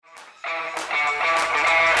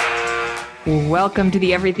Welcome to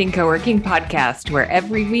the Everything Co-working podcast, where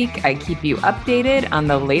every week I keep you updated on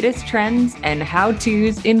the latest trends and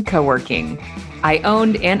how-tos in co-working. I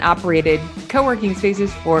owned and operated co-working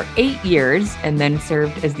spaces for 8 years and then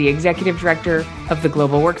served as the executive director of the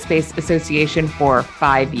Global Workspace Association for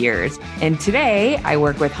 5 years. And today I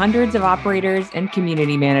work with hundreds of operators and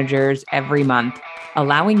community managers every month,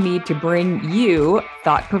 allowing me to bring you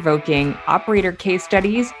thought-provoking operator case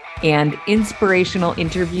studies and inspirational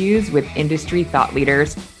interviews with industry thought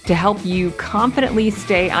leaders to help you confidently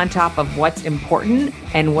stay on top of what's important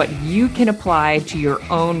and what you can apply to your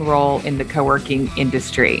own role in the co-working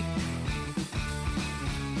industry.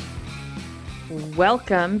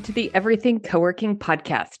 Welcome to the Everything Co-working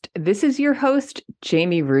podcast. This is your host,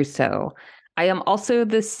 Jamie Russo. I am also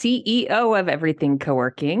the CEO of Everything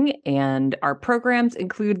Co-working, and our programs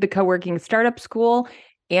include the Co-working Startup School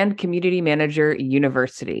and Community Manager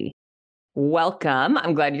University. Welcome.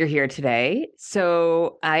 I'm glad you're here today.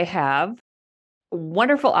 So I have a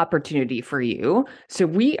wonderful opportunity for you. So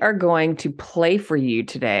we are going to play for you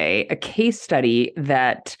today a case study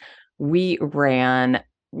that we ran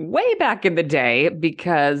way back in the day,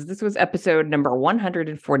 because this was episode number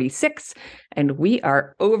 146, and we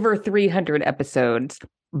are over 300 episodes.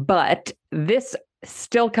 But this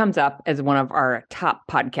still comes up as one of our top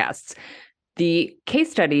podcasts. The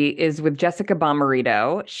case study is with Jessica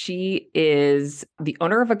Bomarito. She is the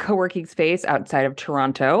owner of a co-working space outside of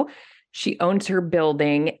Toronto. She owns her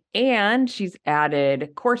building, and she's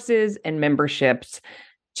added courses and memberships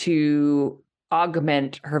to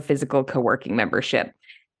augment her physical co-working membership.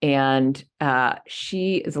 And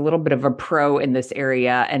she is a little bit of a pro in this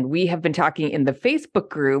area. And we have been talking in the Facebook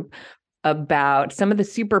group about some of the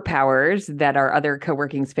superpowers that our other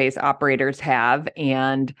co-working space operators have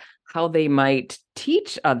and how they might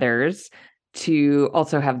teach others to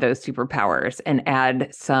also have those superpowers and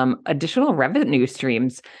add some additional revenue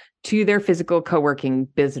streams to their physical co-working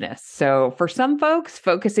business. So for some folks,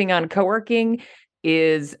 focusing on co-working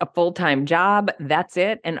is a full-time job. That's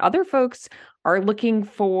it. And other folks are looking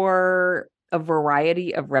for a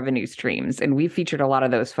variety of revenue streams. And we've featured a lot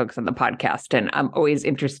of those folks on the podcast. And I'm always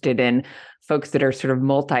interested in folks that are sort of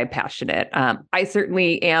multi-passionate. I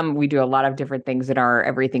certainly am. We do a lot of different things in our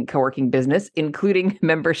Everything Co-working business, including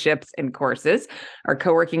memberships and courses. Our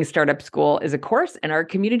Co-working Startup School is a course, and our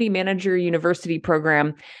Community Manager University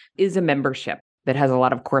program is a membership that has a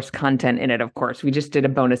lot of course content in it, of course. We just did a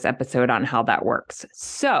bonus episode on how that works.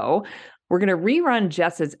 So we're going to rerun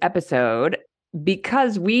Jess's episode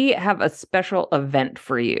because we have a special event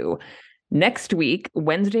for you. Next week,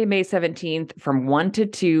 Wednesday, May 17th, from 1 to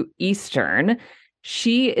 2 Eastern,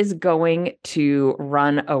 she is going to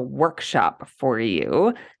run a workshop for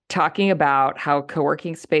you talking about how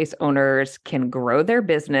co-working space owners can grow their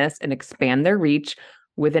business and expand their reach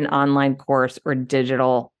with an online course or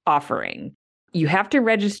digital offering. You have to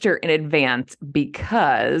register in advance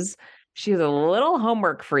because she has a little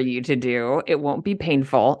homework for you to do. It won't be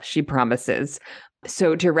painful, she promises.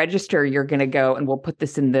 So to register, you're going to go, and we'll put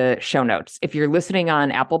this in the show notes. If you're listening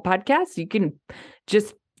on Apple Podcasts, you can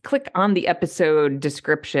just click on the episode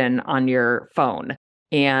description on your phone,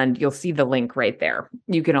 and you'll see the link right there.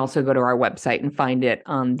 You can also go to our website and find it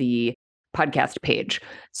on the podcast page.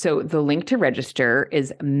 So the link to register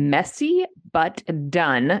is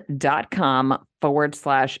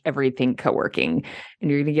messybutdone.com/everything co-working. And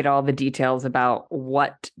you're going to get all the details about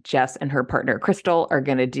what Jess and her partner, Crystal, are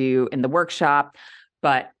going to do in the workshop.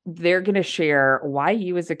 But they're going to share why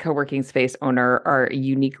you as a co-working space owner are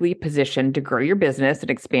uniquely positioned to grow your business and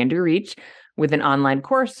expand your reach with an online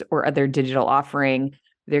course or other digital offering.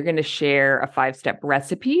 They're going to share a 5-step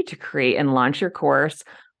recipe to create and launch your course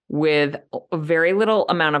with a very little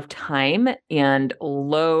amount of time and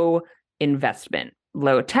low investment,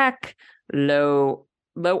 low tech, low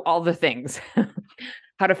all the things.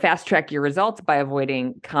 How to fast track your results by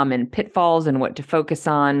avoiding common pitfalls and what to focus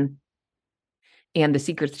on. And the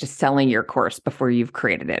secrets to selling your course before you've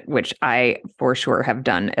created it, which I for sure have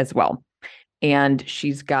done as well. And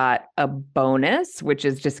she's got a bonus, which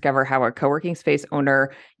is discover how a co-working space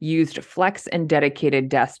owner used flex and dedicated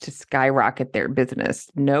desks to skyrocket their business.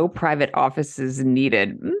 No private offices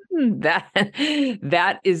needed.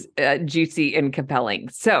 That is juicy and compelling.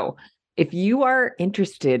 So if you are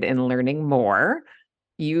interested in learning more,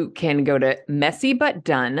 you can go to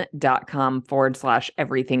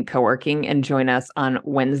messybutdone.com/everything co-working and join us on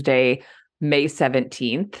Wednesday, May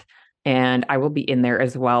 17th. And I will be in there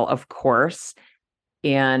as well, of course.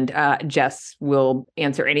 And Jess will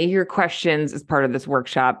answer any of your questions as part of this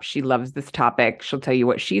workshop. She loves this topic. She'll tell you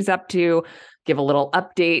what she's up to. give a little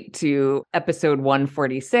update to episode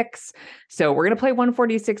 146. So we're going to play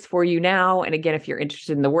 146 for you now. And again, if you're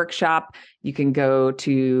interested in the workshop, you can go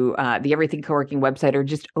to the Everything Coworking website or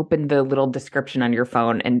just open the little description on your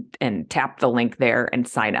phone and tap the link there and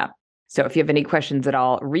sign up. So if you have any questions at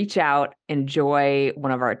all, reach out, enjoy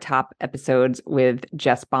one of our top episodes with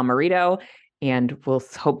Jess Bomarito, and we'll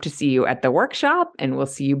hope to see you at the workshop, and we'll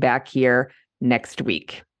see you back here next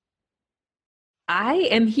week. I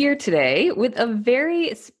am here today with a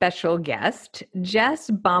very special guest. Jess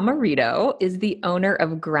Bomarito is the owner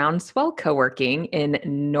of Groundswell Coworking in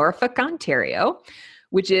Norfolk, Ontario,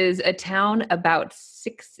 which is a town about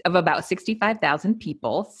 65,000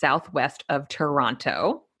 people southwest of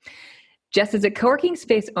Toronto. Jess is a coworking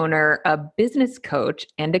space owner, a business coach,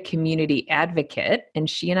 and a community advocate. And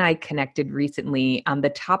she and I connected recently on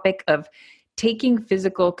the topic of taking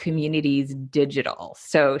physical communities digital.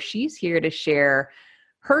 So she's here to share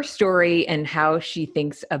her story and how she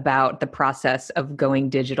thinks about the process of going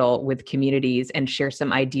digital with communities and share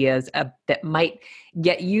some ideas that might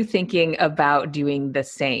get you thinking about doing the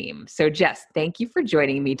same. So Jess, thank you for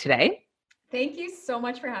joining me today. Thank you so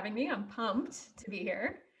much for having me. I'm pumped to be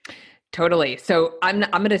here. Totally. So I'm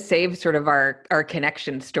going to save sort of our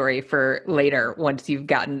connection story for later once you've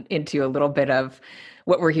gotten into a little bit of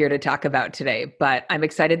what we're here to talk about today. But I'm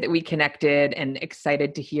excited that we connected and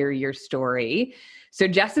excited to hear your story. So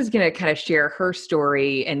Jess is going to kind of share her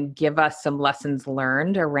story and give us some lessons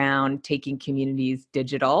learned around taking communities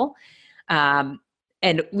digital.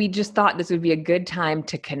 And we just thought this would be a good time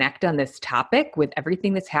to connect on this topic with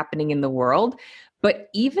everything that's happening in the world. But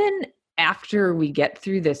even after we get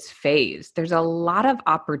through this phase, there's a lot of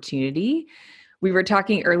opportunity. We were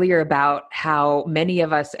talking earlier about how many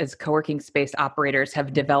of us as coworking space operators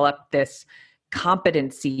have developed this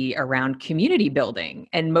competency around community building,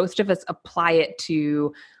 and most of us apply it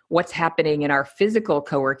to what's happening in our physical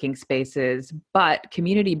coworking spaces, but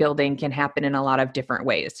community building can happen in a lot of different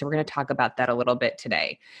ways. So we're going to talk about that a little bit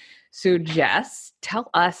today. So Jess, tell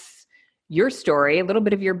us your story, a little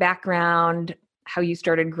bit of your background, how you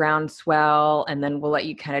started Groundswell, and then we'll let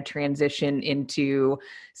you kind of transition into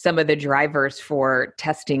some of the drivers for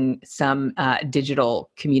testing some digital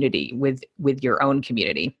community with your own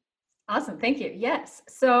community. Awesome. Thank you. Yes.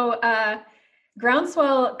 So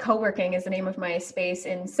Groundswell Coworking is the name of my space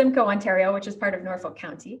in Simcoe, Ontario, which is part of Norfolk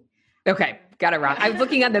County. Okay. Got it wrong. I was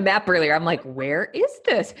looking at the map earlier. I'm like, where is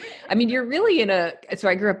this? I mean, you're really so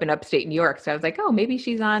I grew up in upstate New York. So I was like, oh, maybe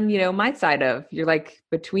she's on, my side you're like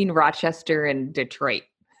between Rochester and Detroit.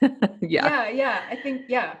 Yeah. I think,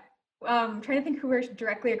 trying to think who we're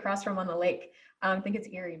directly across from on the lake. I think it's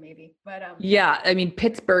Erie maybe, but yeah, I mean,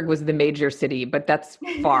 Pittsburgh was the major city, but that's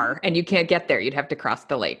far and you can't get there. You'd have to cross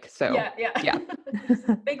the lake. So yeah.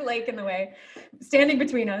 Big lake in the way, standing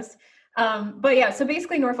between us. So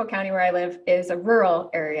basically Norfolk County, where I live, is a rural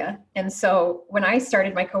area. And so when I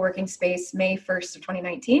started my co-working space, May 1st of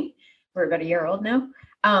 2019, we're about a year old now.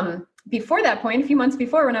 Before that point, a few months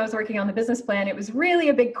before, when I was working on the business plan, it was really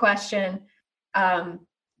a big question.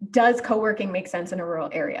 Does co-working make sense in a rural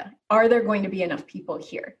area? Are there going to be enough people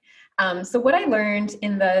here? So what I learned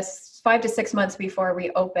in the 5 to 6 months before we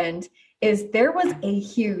opened is there was a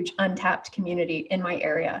huge untapped community in my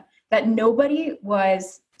area that nobody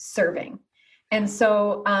was serving. And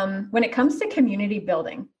so when it comes to community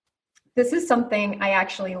building, this is something I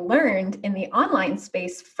actually learned in the online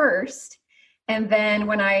space first. And then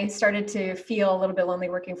when I started to feel a little bit lonely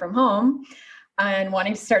working from home and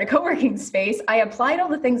wanting to start a co-working space, I applied all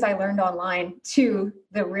the things I learned online to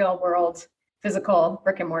the real world physical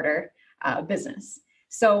brick and mortar business.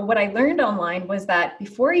 So what I learned online was that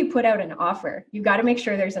before you put out an offer, you've got to make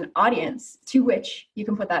sure there's an audience to which you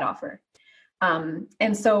can put that offer.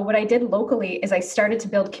 And so what I did locally is I started to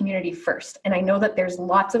build community first. And I know that there's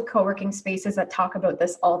lots of co-working spaces that talk about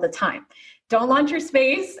this all the time. Don't launch your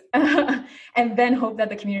space and then hope that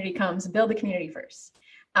the community comes. Build the community first.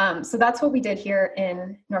 So that's what we did here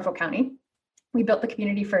in Norfolk County. We built the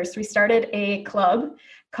community first. We started a club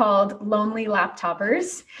called Lonely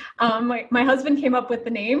Laptoppers. My husband came up with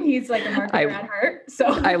the name. He's like a marketer at heart. So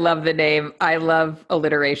I love the name. I love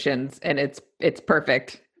alliterations, and it's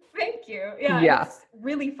perfect. Thank you. Yeah. It's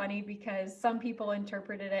really funny because some people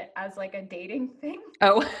interpreted it as like a dating thing.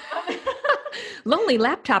 Oh, lonely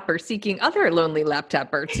laptopper seeking other lonely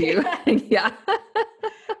laptopper too. Yeah.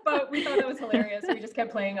 But we thought that was hilarious. We just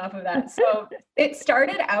kept playing off of that. So it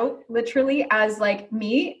started out literally as like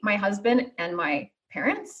me, my husband, and my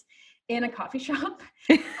parents in a coffee shop.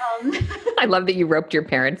 I love that you roped your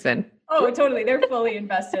parents in. Oh, totally. They're fully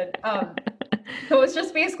invested. So it was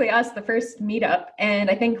just basically us, the first meetup. And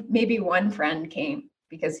I think maybe one friend came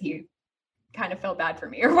because he kind of felt bad for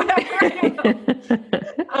me or whatever. I don't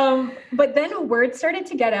know. But then word started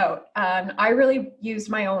to get out. I really used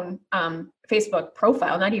my own Facebook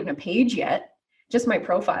profile, not even a page yet, just my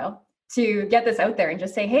profile, to get this out there and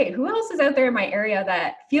just say, hey, who else is out there in my area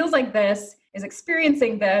that feels like this, is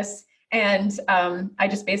experiencing this? And I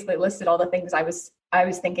just basically listed all the things I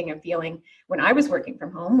was thinking and feeling when I was working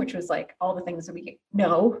from home, which was like all the things that we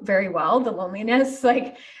know very well, the loneliness,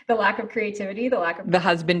 like the lack of creativity, the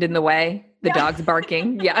husband in the way, the dogs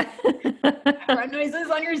barking. Yeah. Background noises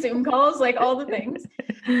on your Zoom calls, like all the things.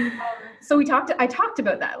 So I talked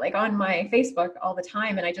about that like on my Facebook all the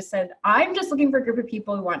time. And I just said, I'm just looking for a group of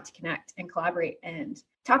people who want to connect and collaborate and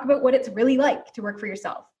talk about what it's really like to work for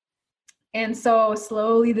yourself. And so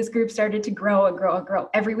slowly this group started to grow and grow and grow.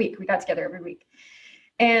 Every week, we got together every week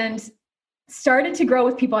and started to grow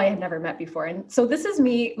with people I had never met before. And so this is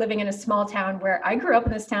me living in a small town where I grew up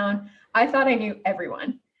in this town. I thought I knew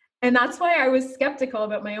everyone. And that's why I was skeptical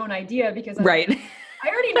about my own idea, because I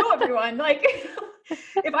already know everyone. Like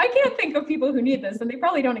if I can't think of people who need this, then they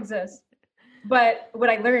probably don't exist. But what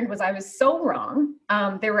I learned was I was so wrong.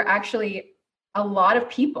 There were actually a lot of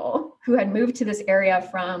people who had moved to this area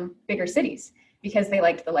from bigger cities because they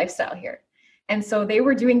liked the lifestyle here. And so they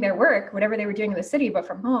were doing their work, whatever they were doing in the city, but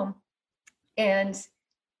from home. And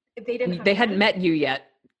they hadn't met you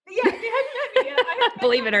yet. Yeah, they hadn't met me yet.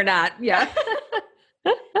 Believe it or not. Yeah.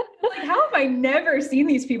 Like, how have I never seen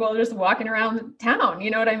these people just walking around town?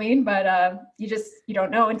 You know what I mean? But you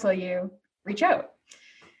don't know until you reach out.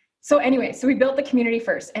 So anyway, so we built the community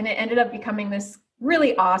first, and it ended up becoming this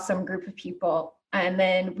really awesome group of people. And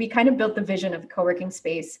then we kind of built the vision of the co-working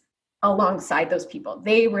space alongside those people.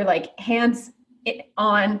 They were like hands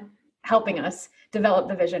on helping us develop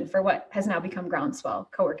the vision for what has now become Groundswell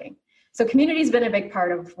Co-working. So community's been a big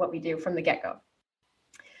part of what we do from the get-go.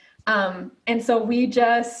 And so we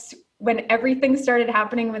just, when everything started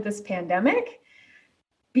happening with this pandemic,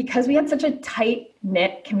 because we had such a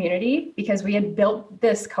tight-knit community, because we had built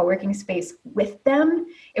this co-working space with them,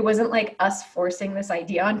 it wasn't like us forcing this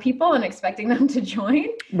idea on people and expecting them to join.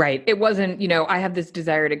 Right. It wasn't, I have this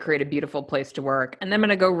desire to create a beautiful place to work, and then I'm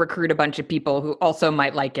going to go recruit a bunch of people who also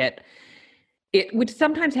might like it. Which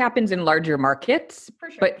sometimes happens in larger markets. For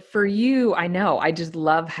sure. But for you, I just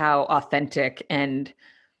love how authentic and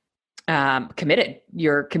committed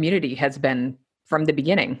your community has been from the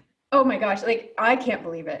beginning. Oh my gosh. Like, I can't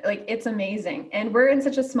believe it. Like, it's amazing. And we're in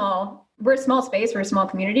such a small space. We're a small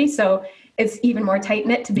community. So it's even more tight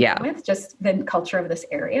knit to begin with, just the culture of this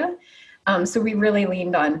area. So we really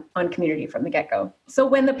leaned on community from the get-go. So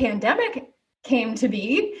when the pandemic came to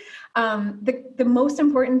be, the most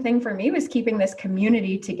important thing for me was keeping this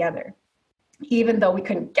community together, even though we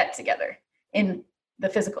couldn't get together in the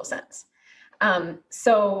physical sense.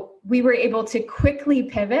 So we were able to quickly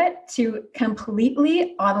pivot to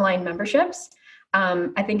completely online memberships.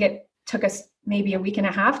 I think it took us maybe a week and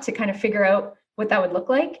a half to kind of figure out what that would look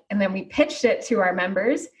like. And then we pitched it to our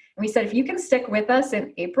members and we said, if you can stick with us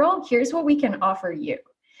in April, here's what we can offer you.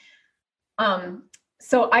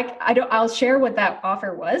 So I'll share what that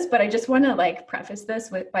offer was, but I just want to preface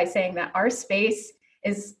this by saying that our space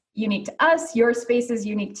is unique to us. Your space is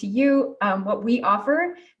unique to you. What we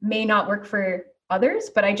offer may not work for others,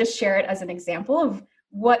 but I just share it as an example of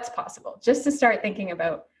what's possible, just to start thinking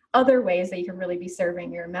about other ways that you can really be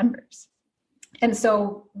serving your members. And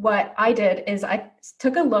so what I did is I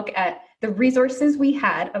took a look at the resources we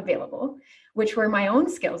had available, which were my own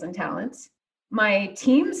skills and talents, my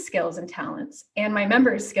team's skills and talents, and my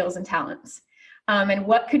members' skills and talents, and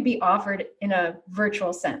what could be offered in a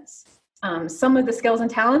virtual sense. Some of the skills and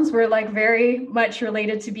talents were very much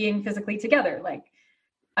related to being physically together.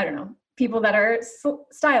 I don't know, people that are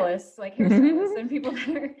stylists, like hairstylists, and people that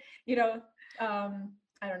are,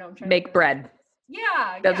 I don't know. I'm trying make bread.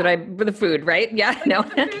 Yeah. That's what with the food, right? Yeah. No. The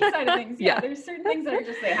food side of things. Yeah. There's certain things that are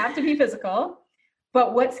just, they have to be physical,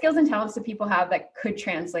 but what skills and talents do people have that could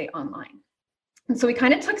translate online? And so we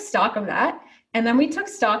kind of took stock of that. And then we took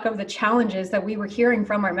stock of the challenges that we were hearing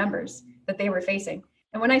from our members that they were facing.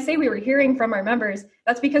 And when I say we were hearing from our members,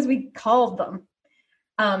 that's because we called them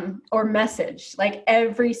or messaged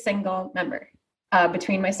every single member.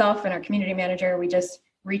 Between myself and our community manager, we just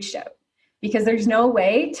reached out because there's no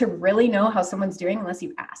way to really know how someone's doing unless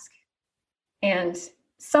you ask. And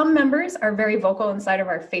some members are very vocal inside of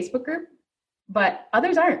our Facebook group, but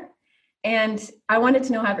others aren't. And I wanted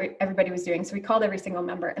to know how everybody was doing. So we called every single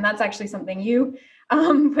member. And that's actually something you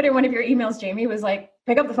put in one of your emails, Jamie, was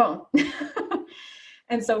pick up the phone.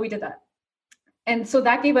 And so we did that. And so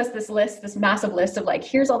that gave us this massive list of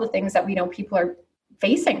here's all the things that we know people are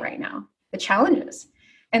facing right now, the challenges.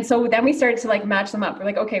 And so then we started to like match them up. We're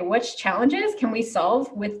like, okay, which challenges can we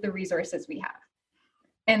solve with the resources we have?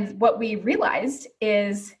 And what we realized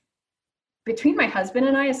is, between my husband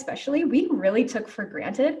and I especially, we really took for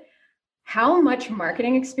granted how much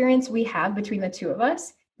marketing experience we have between the two of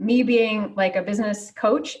us. Me being like a business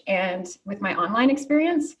coach and with my online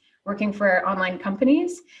experience, working for online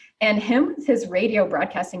companies, and him with his radio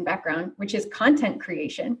broadcasting background, which is content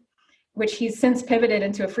creation, which he's since pivoted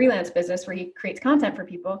into a freelance business where he creates content for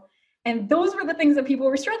people. And those were the things that people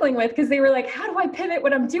were struggling with, because they were like, how do I pivot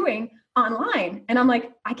what I'm doing online? And I'm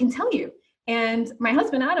like, I can tell you. And my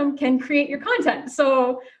husband, Adam, can create your content.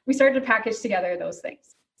 So we started to package together those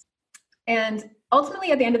things. And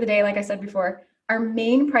ultimately, at the end of the day, like I said before, our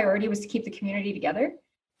main priority was to keep the community together.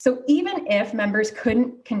 So even if members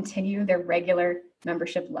couldn't continue their regular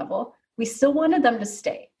membership level, we still wanted them to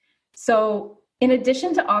stay. So in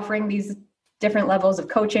addition to offering these different levels of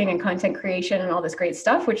coaching and content creation and all this great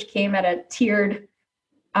stuff, which came at a tiered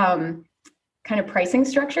kind of pricing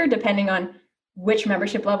structure, depending on which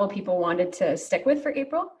membership level people wanted to stick with for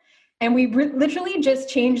April. And we literally just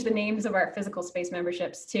changed the names of our physical space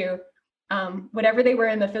memberships to whatever they were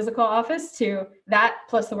in the physical office, to that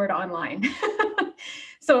plus the word online.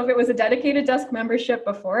 So if it was a dedicated desk membership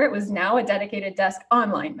before, it was now a dedicated desk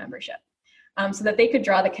online membership, so that they could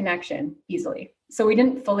draw the connection easily. So we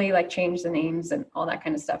didn't fully like change the names and all that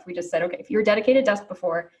kind of stuff. We just said, okay, if you were dedicated desk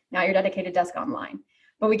before, now you're dedicated desk online.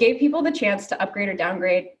 But we gave people the chance to upgrade or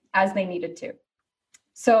downgrade as they needed to.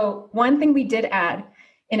 So one thing we did add,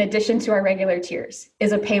 in addition to our regular tiers,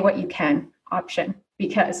 is a pay what you can option,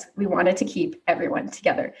 because we wanted to keep everyone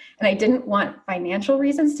together. And I didn't want financial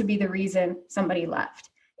reasons to be the reason somebody left.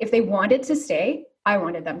 If they wanted to stay, I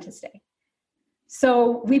wanted them to stay.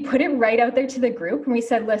 So we put it right out there to the group, and we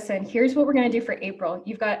said, listen, here's what we're going to do for April.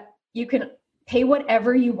 You can pay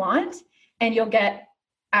whatever you want, and you'll get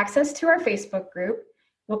access to our Facebook group.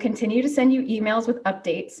 We'll continue to send you emails with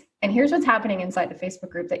updates. And here's what's happening inside the Facebook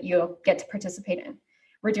group that you'll get to participate in.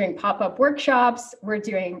 We're doing pop-up workshops. We're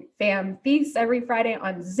doing fam feasts every Friday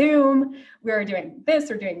on Zoom. We're doing this,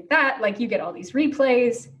 we're doing that. Like, you get all these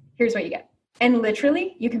replays. Here's what you get. And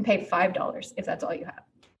literally, you can pay $5 if that's all you have.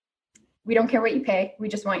 We don't care what you pay. We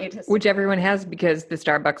just want you to. Which everyone has, because the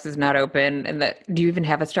Starbucks is not open. And do you even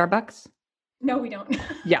have a Starbucks? No, we don't.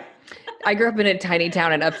 Yeah. I grew up in a tiny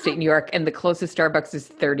town in upstate New York, and the closest Starbucks is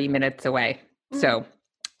 30 minutes away. So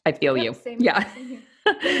I feel you. Same yeah. Here.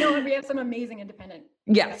 You know what? We have some amazing independent.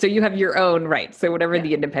 Yeah. So you have your own, right? So whatever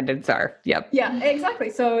the independents are. Yep. Yeah,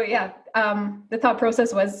 exactly. So yeah, the thought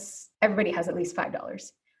process was everybody has at least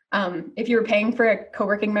 $5. If you were paying for a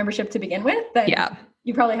co-working membership to begin with, then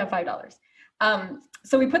you probably have $5.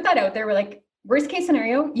 So we put that out there. We're like, worst case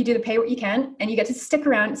scenario, you do the pay what you can, and you get to stick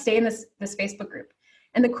around and stay in this Facebook group.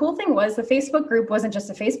 And the cool thing was, the Facebook group wasn't just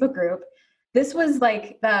a Facebook group. This was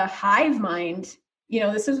like the hive mind.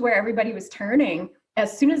 This is where everybody was turning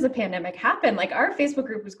as soon as the pandemic happened. Like, our Facebook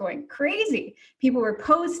group was going crazy. People were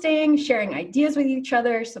posting, sharing ideas with each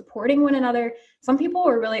other, supporting one another. Some people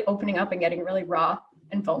were really opening up and getting really raw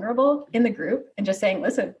and vulnerable in the group and just saying,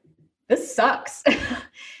 listen, this sucks.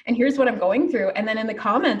 And here's what I'm going through. And then in the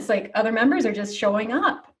comments, like, other members are just showing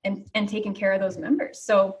up and taking care of those members.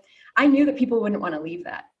 So I knew that people wouldn't want to leave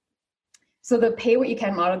that. So the pay what you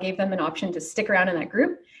can model gave them an option to stick around in that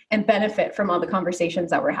group and benefit from all the conversations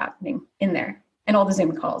that were happening in there and all the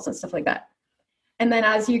Zoom calls and stuff like that. And then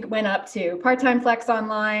as you went up to part-time flex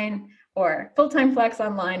online or full-time flex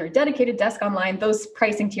online or dedicated desk online, those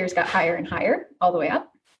pricing tiers got higher and higher all the way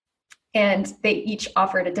up. And they each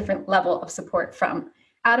offered a different level of support from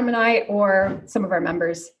Adam and I, or some of our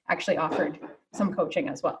members actually offered some coaching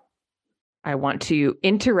as well. I want to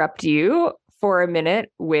interrupt you for a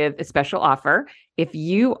minute with a special offer. If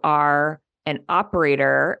you are an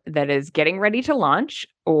operator that is getting ready to launch,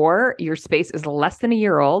 or your space is less than a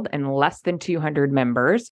year old and less than 200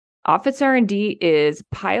 members, Office R&D is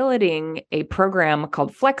piloting a program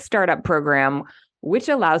called Flex Startup Program, which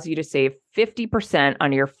allows you to save 50%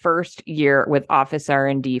 on your first year with Office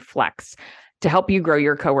R&D Flex to help you grow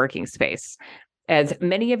your co-working space. As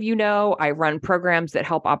many of you know, I run programs that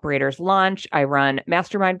help operators launch. I run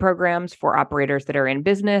mastermind programs for operators that are in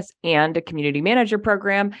business, and a community manager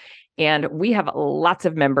program. And we have lots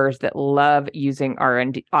of members that love using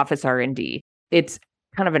R&D, Office R&D. It's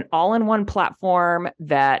kind of an all-in-one platform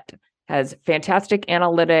that has fantastic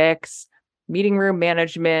analytics, meeting room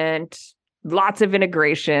management, lots of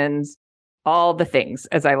integrations, all the things,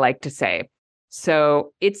 as I like to say.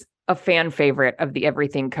 So it's a fan favorite of the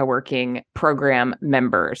Everything Co-working program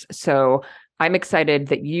members. So I'm excited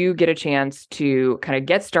that you get a chance to kind of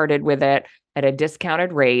get started with it. at a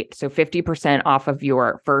discounted rate, so 50% off of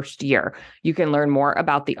your first year. You can learn more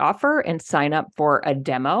about the offer and sign up for a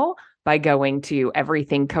demo by going to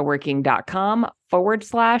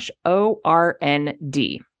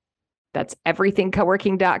everythingcoworking.com/ORND. That's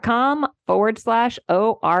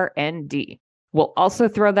everythingcoworking.com/ORND. We'll also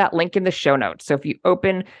throw that link in the show notes. So if you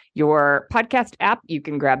open your podcast app, you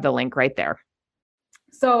can grab the link right there.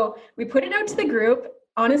 So we put it out to the group.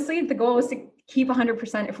 Honestly, the goal was to keep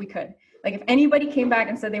 100% if we could. Like if anybody came back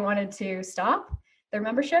and said they wanted to stop their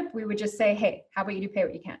membership, we would just say, hey, how about you do pay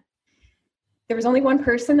what you can? There was only one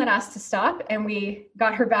person that asked to stop, and we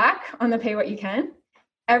got her back on the pay what you can.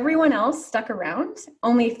 Everyone else stuck around.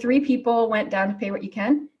 Only 3 people went down to pay what you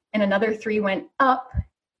can, and another 3 went up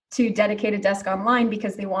to Dedicated Desk Online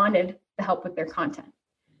because they wanted the help with their content.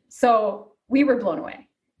 So we were blown away,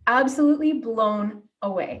 absolutely blown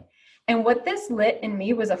away. And what this lit in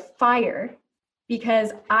me was a fire,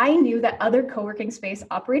 because I knew that other co-working space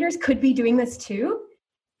operators could be doing this too.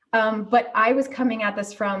 But I was coming at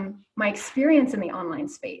this from my experience in the online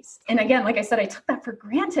space. And again, like I said, I took that for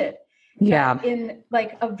granted. Yeah. In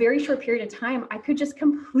like a very short period of time, I could just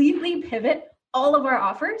completely pivot all of our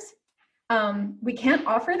offers. We can't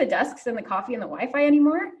offer the desks and the coffee and the Wi-Fi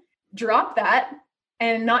anymore. Drop that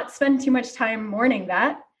and not spend too much time mourning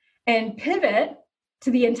that, and pivot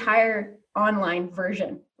to the entire online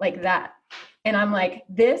version like that. And I'm like,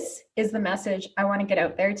 this is the message I want to get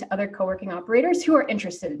out there to other co-working operators who are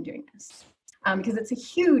interested in doing this. Because it's a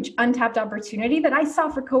huge untapped opportunity that I saw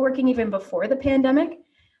for co-working even before the pandemic,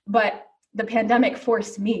 but the pandemic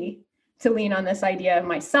forced me to lean on this idea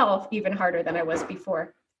myself even harder than I was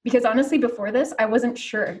before. Because honestly, before this, I wasn't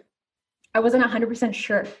sure. I wasn't 100%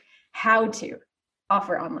 sure how to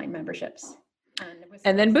offer online memberships.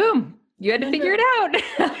 And then boom, you had to figure it out.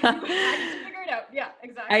 Yeah,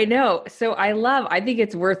 exactly. I know. So I think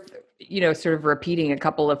it's worth, sort of repeating a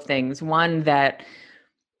couple of things. One, that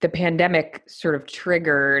the pandemic sort of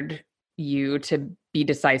triggered you to be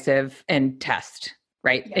decisive and test,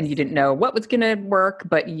 right? Yes. And you didn't know what was going to work,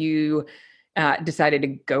 but you decided to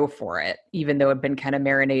go for it, even though it had been kind of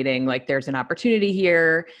marinating, like there's an opportunity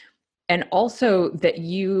here. And also that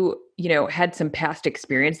you had some past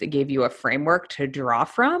experience that gave you a framework to draw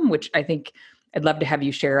from, which I think I'd love to have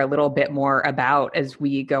you share a little bit more about as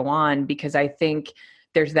we go on, because I think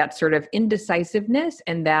there's that sort of indecisiveness,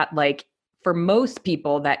 and that, like, for most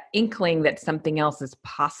people, that inkling that something else is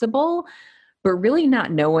possible, but really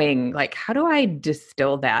not knowing, like, how do I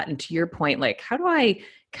distill that? And to your point, like, how do I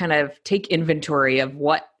kind of take inventory of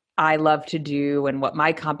what I love to do and what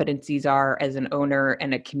my competencies are as an owner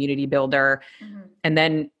and a community builder? Mm-hmm. And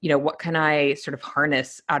then, what can I sort of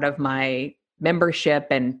harness out of my membership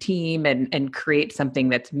and team and create something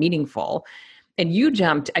that's meaningful? And you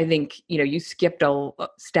jumped, I think, you skipped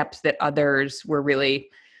steps that others were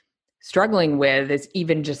really struggling with, is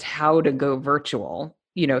even just how to go virtual.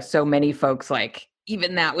 So many folks, like,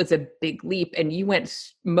 even that was a big leap. And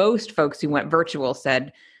most folks who went virtual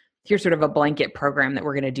said, here's sort of a blanket program that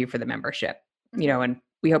we're going to do for the membership, and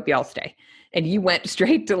we hope you all stay. And you went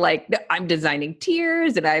straight to, like, I'm designing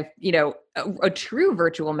tiers, and I've, a true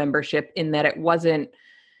virtual membership, in that it wasn't,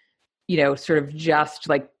 sort of just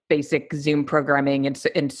like basic Zoom programming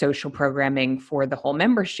and social programming for the whole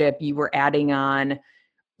membership. You were adding on,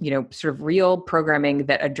 sort of real programming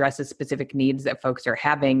that addresses specific needs that folks are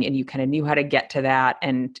having. And you kind of knew how to get to that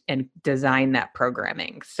and design that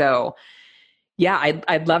programming. So yeah,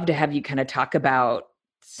 I'd love to have you kind of talk about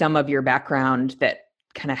some of your background that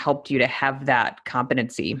kind of helped you to have that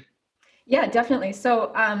competency. Yeah, definitely.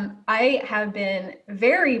 So I have been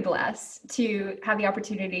very blessed to have the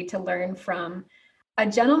opportunity to learn from a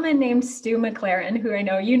gentleman named Stu McLaren, who I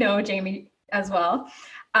know you know, Jamie, as well.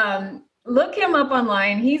 Look him up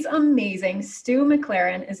online. He's amazing. Stu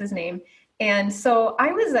McLaren is his name. And so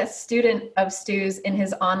I was a student of Stu's in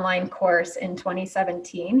his online course in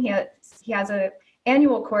 2017. He has an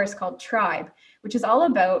annual course called Tribe, which is all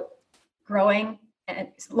about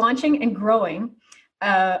launching and growing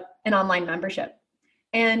an online membership.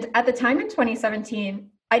 And at the time in 2017,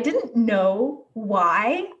 I didn't know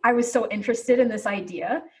why I was so interested in this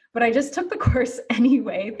idea, but I just took the course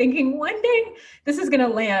anyway, thinking one day this is going to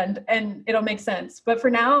land and it'll make sense. But for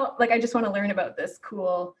now, like, I just want to learn about this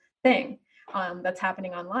cool thing that's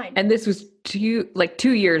happening online. And this was 2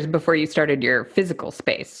 years before you started your physical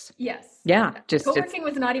space. Yes. Yeah. Co-working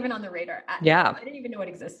was not even on the radar. I didn't even know it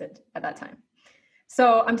existed at that time.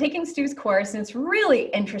 So I'm taking Stu's course, and it's really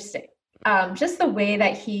interesting. Just the way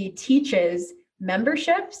that he teaches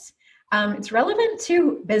memberships It's relevant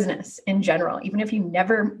to business in general. Even if you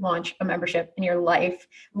never launch a membership in your life,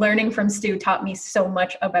 learning from Stu taught me so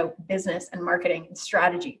much about business and marketing and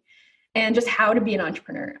strategy and just how to be an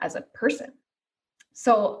entrepreneur as a person.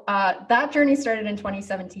 So that journey started in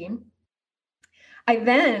 2017. I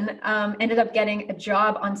then ended up getting a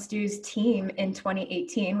job on Stu's team in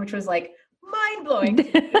 2018, which was like mind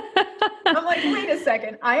blowing. I'm like, wait a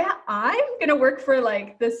second, I'm gonna work for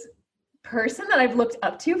like this person that I've looked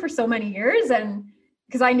up to for so many years, and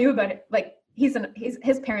because I knew about it, like his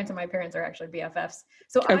parents and my parents are actually BFFs,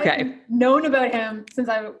 so I've known about him since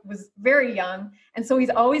I was very young, and so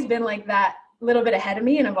he's always been like that little bit ahead of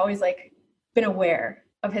me, and I've always like been aware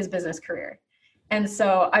of his business career. And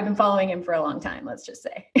so I've been following him for a long time, let's just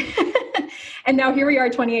say. And now here we are,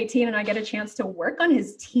 2018, and I get a chance to work on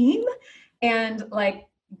his team and like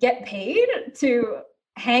get paid to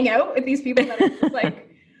hang out with these people that are just like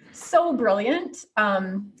so brilliant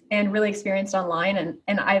and really experienced online.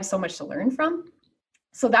 And I have so much to learn from.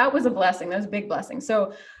 So that was a blessing. That was a big blessing.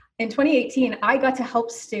 So in 2018, I got to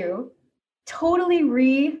help Stu totally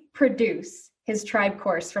reproduce his tribe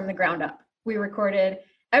course from the ground up. We recorded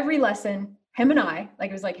every lesson, him and I, like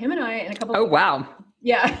it was like him and I and a couple. Oh, wow.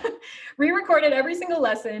 Yeah. Re-recorded every single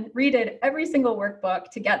lesson, redid every single workbook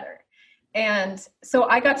together. And so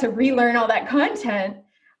I got to relearn all that content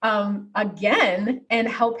again and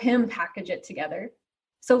help him package it together.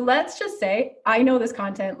 So let's just say I know this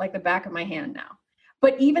content like the back of my hand now.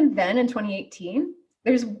 But even then in 2018,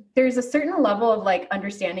 there's a certain level of like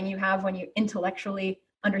understanding you have when you intellectually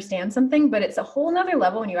understand something, but it's a whole nother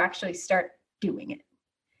level when you actually start doing it.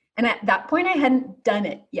 And at that point, I hadn't done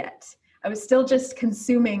it yet. I was still just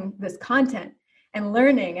consuming this content and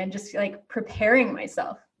learning and just like preparing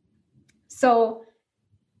myself. So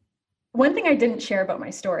one thing I didn't share about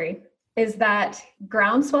my story is that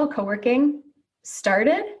Groundswell Co-working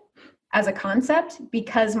started as a concept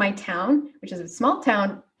because my town, which is a small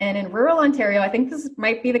town, and in rural Ontario, I think this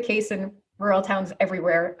might be the case in rural towns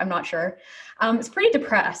everywhere, I'm not sure, it's pretty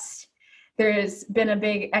depressed. There's been a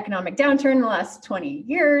big economic downturn in the last 20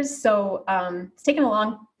 years. So it's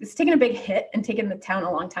taken a big hit and taken the town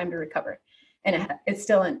a long time to recover. And it's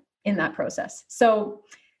still in that process. So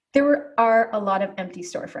there are a lot of empty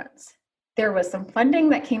storefronts. There was some funding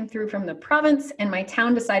that came through from the province, and my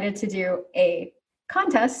town decided to do a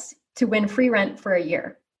contest to win free rent for a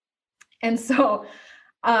year. And so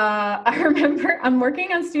I remember I'm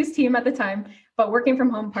working on Stu's team at the time, but working from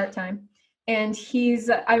home part-time. And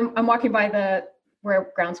I'm walking by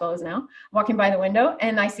where Groundswell is now, walking by the window,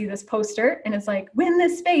 and I see this poster and it's like, win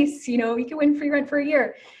this space, you can win free rent for a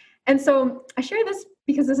year. And so I share this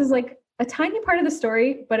because this is like a tiny part of the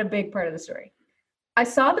story, but a big part of the story. I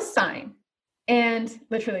saw the sign, and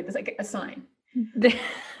literally there's like a sign.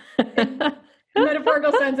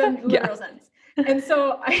 Metaphorical sense and literal sense. And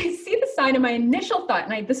so I see the sign, and my initial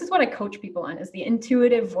thought, and this is what I coach people on, is the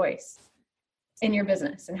intuitive voice in your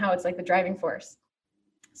business and how it's like the driving force.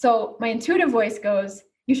 So my intuitive voice goes,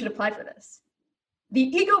 you should apply for this. The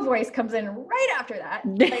ego voice comes in right after that,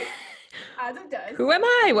 like, as it does. Who am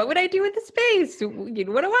I? What would I do with the space? What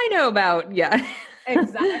do I know about? Yeah.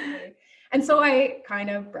 Exactly. And so I kind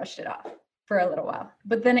of brushed it off for a little while,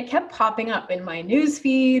 but then it kept popping up in my news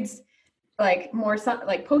feeds, like more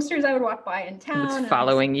like posters I would walk by in town. It's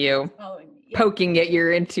following you, yeah. Poking at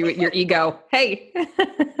your ego. Hey.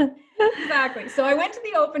 Exactly. So I went to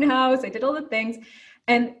the open house, I did all the things.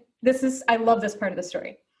 And I love this part of the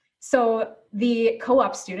story. So the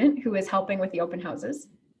co-op student who is helping with the open houses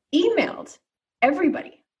emailed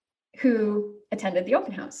everybody who attended the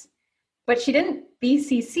open house, but she didn't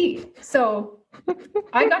BCC. So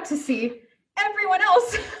I got to see everyone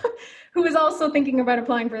else who was also thinking about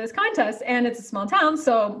applying for this contest. And it's a small town,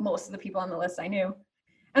 so most of the people on the list I knew.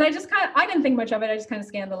 And I didn't think much of it. I just kind of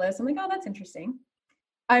scanned the list. I'm like, oh, that's interesting.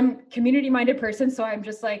 I'm a community-minded person, so I'm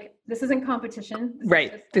just like, this isn't competition.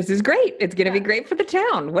 This is great. It's going to be great for the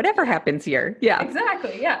town, whatever happens here. Yeah.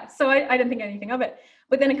 Exactly. Yeah. So I didn't think anything of it.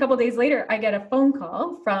 But then a couple of days later, I get a phone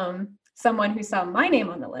call from someone who saw my name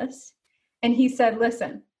on the list. And he said,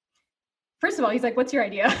 listen, first of all, he's like, what's your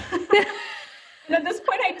idea? And at this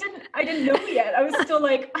point, I didn't know yet. I was still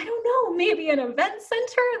like, I don't know, maybe an event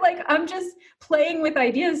center. Like, I'm just playing with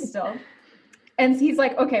ideas still. And he's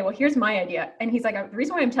like, okay, well, here's my idea. And he's like, the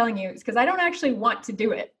reason why I'm telling you is because I don't actually want to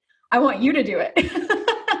do it. I want you to do it.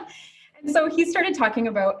 And so he started talking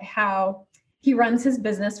about how he runs his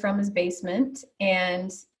business from his basement.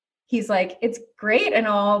 And he's like, it's great and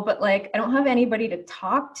all, but like, I don't have anybody to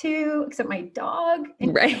talk to except my dog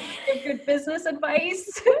and give good business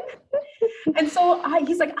advice. And so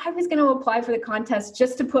he's like, I was going to apply for the contest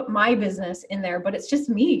just to put my business in there, but it's just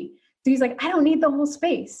me. So he's like, I don't need the whole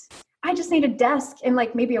space. I just need a desk and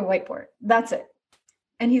like maybe a whiteboard. That's it.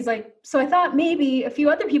 And he's like, so I thought maybe a few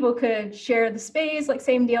other people could share the space, like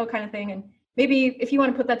same deal kind of thing. And maybe if you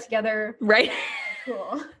want to put that together. Right.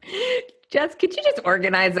 Cool. Jess, could you just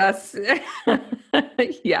organize us?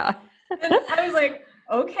 Yeah. And I was like,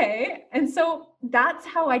 okay. And so that's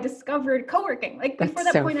how I discovered co-working. Like before That's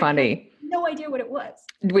that so point, funny. I had no idea what it was.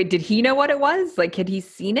 Wait, did he know what it was? Like, had he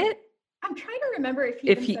seen it? I'm trying to remember if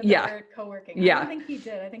he said the word co-working. Yeah. I don't think he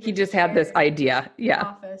did. I think he just had this idea. Yeah.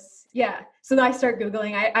 Office. Yeah. So then I start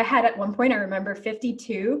Googling. I had at one point, I remember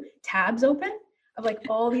 52 tabs open of like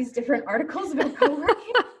all these different articles about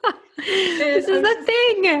co-working. This is the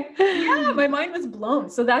thing. Yeah, my mind was blown.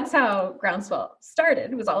 So that's how Groundswell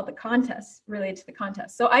started, was all the contests related to the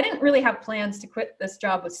contest. So I didn't really have plans to quit this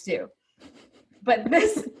job with Stu. But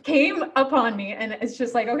this came upon me and it's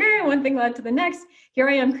just like, okay, one thing led to the next. Here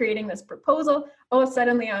I am creating this proposal. Oh,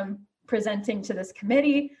 suddenly I'm presenting to this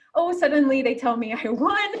committee. Oh, suddenly they tell me I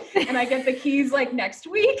won and I get the keys like next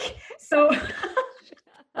week. So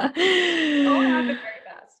all happened very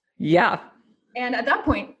fast. Yeah. And at that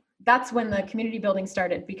point, that's when the community building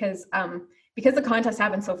started because the contest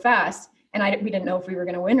happened so fast and we didn't know if we were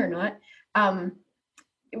going to win or not.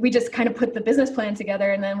 We just kind of put the business plan together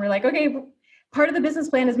and then we're like, okay, part of the business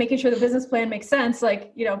plan is making sure the business plan makes sense,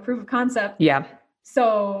 like, proof of concept. Yeah.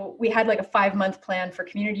 So we had like a 5-month plan for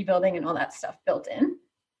community building and all that stuff built in.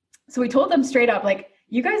 So we told them straight up, like,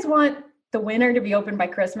 you guys want the winner to be open by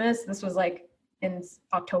Christmas? This was like in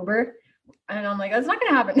October. And I'm like, that's not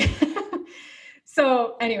going to happen.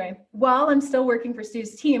 So anyway, while I'm still working for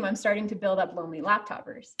Stu's team, I'm starting to build up Lonely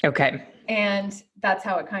Laptoppers. Okay. And that's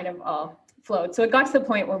how it kind of all flowed. So it got to the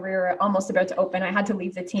point where we were almost about to open. I had to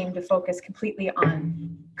leave the team to focus completely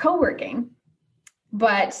on co-working.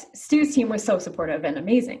 But Stu's team was so supportive and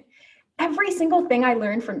amazing. Every single thing I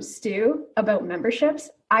learned from Stu about memberships,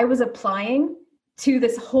 I was applying to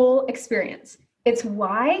this whole experience. It's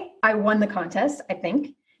why I won the contest, I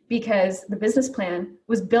think, because the business plan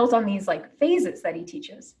was built on these like phases that he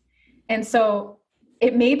teaches. And so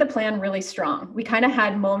it made the plan really strong. We kind of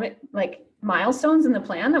had milestones in the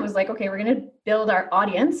plan that was like, okay, we're going to build our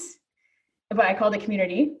audience, but I called it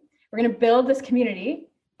community. We're going to build this community.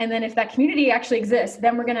 And then if that community actually exists,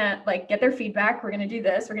 then we're going to like get their feedback. We're going to do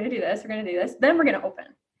this. We're going to do this. We're going to do this. Then we're going to open.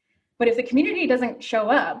 But if the community doesn't show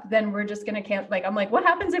up, then we're just going to I'm like, what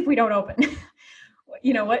happens if we don't open?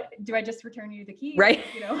 What do I just return you the keys? Right.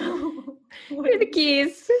 What are the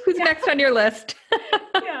keys? Who's next on your list?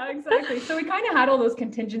 Yeah, exactly. So we kind of had all those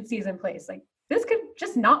contingencies in place. Like this could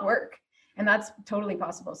just not work. And that's totally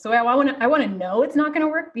possible. So I want to know it's not going to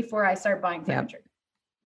work before I start buying furniture. Yep.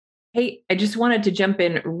 Hey, I just wanted to jump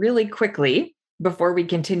in really quickly before we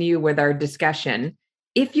continue with our discussion.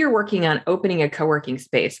 If you're working on opening a co-working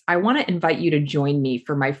space, I want to invite you to join me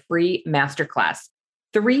for my free masterclass,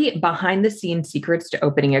 3 behind-the-scenes secrets to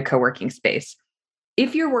opening a co-working space.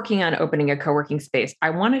 If you're working on opening a co-working space,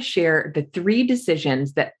 I want to share the 3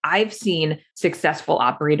 decisions that I've seen successful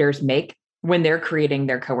operators make when they're creating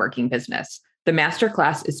their co-working business. The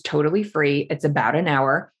masterclass is totally free. It's about an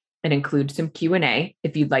hour. It includes some Q&A.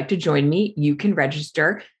 If you'd like to join me, you can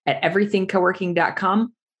register at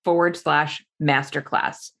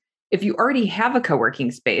everythingcoworking.com/masterclass. If you already have a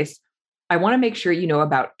co-working space, I want to make sure you know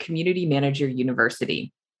about Community Manager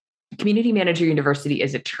University. Community Manager University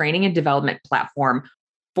is a training and development platform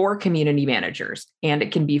for community managers, and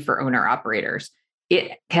it can be for owner-operators.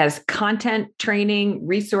 It has content, training,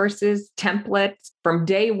 resources, templates from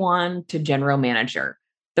day one to general manager.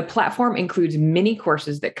 The platform includes mini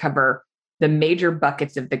courses that cover the major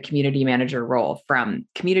buckets of the community manager role, from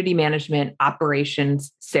community management,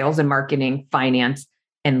 operations, sales and marketing, finance,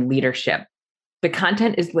 and leadership. The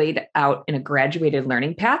content is laid out in a graduated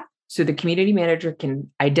learning path, so the community manager can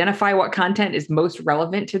identify what content is most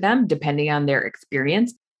relevant to them depending on their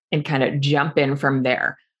experience and kind of jump in from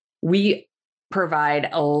there. We provide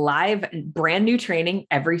a live brand new training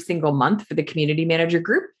every single month for the community manager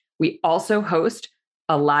group. We also host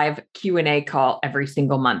a live Q&A call every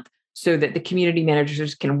single month so that the community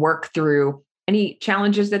managers can work through any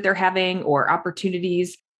challenges that they're having or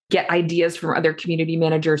opportunities, get ideas from other community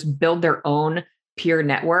managers, build their own peer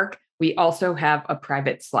network. We also have a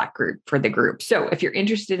private Slack group for the group. So if you're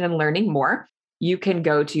interested in learning more, you can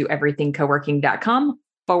go to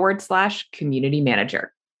everythingcoworking.com/community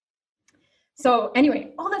manager. So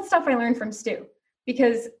anyway, all that stuff I learned from Stu,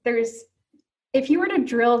 because if you were to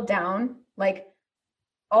drill down, like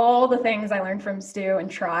all the things I learned from Stu and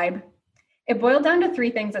Tribe, it boiled down to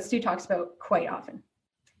 3 things that Stu talks about quite often.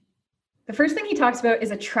 The first thing he talks about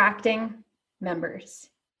is attracting members.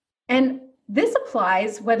 And this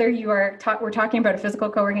applies whether we're talking about a physical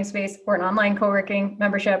co-working space or an online co-working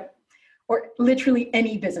membership or literally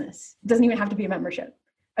any business. It doesn't even have to be a membership.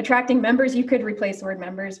 Attracting members, you could replace the word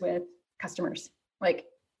members with customers. Like,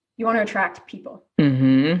 you want to attract people.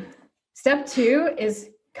 Mm-hmm. Step 2 is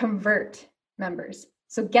convert members.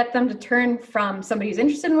 So get them to turn from somebody who's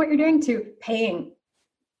interested in what you're doing to paying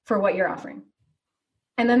for what you're offering.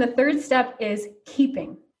 And then the third step is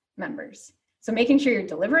keeping members. So making sure you're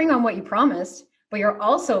delivering on what you promised, but you're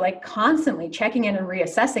also like constantly checking in and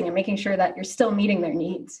reassessing and making sure that you're still meeting their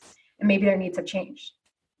needs, and maybe their needs have changed.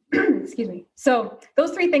 Excuse me. So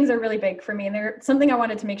those 3 things are really big for me, and they're something I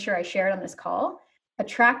wanted to make sure I shared on this call: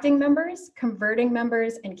 attracting members, converting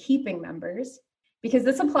members, and keeping members, because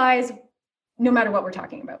this applies no matter what we're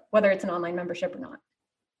talking about, whether it's an online membership or not.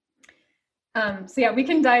 So yeah, we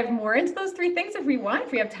can dive more into those 3 things if we want,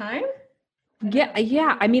 if we have time. Yeah.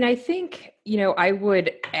 I mean, I think, I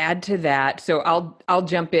would add to that. So I'll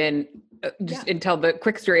jump in and tell the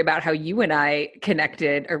quick story about how you and I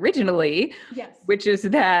connected originally. Yes. Which is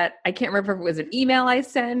that I can't remember if it was an email I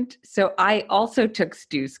sent. So I also took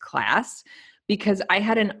Stu's class because I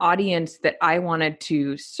had an audience that I wanted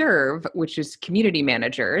to serve, which is community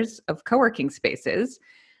managers of co-working spaces.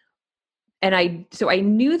 And so I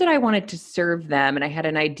knew that I wanted to serve them, and I had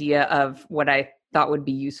an idea of what I thought would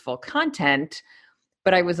be useful content,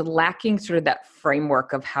 but I was lacking sort of that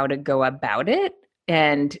framework of how to go about it.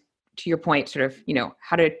 And to your point, sort of,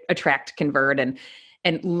 how to attract, convert, and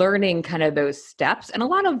learning kind of those steps. And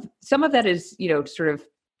some of that is, sort of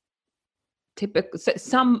typical,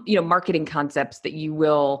 some, marketing concepts that you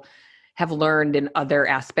will have learned in other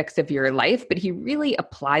aspects of your life, but he really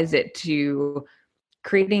applies it to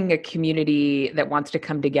creating a community that wants to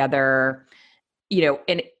come together,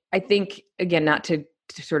 and I think, again, not to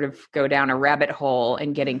sort of go down a rabbit hole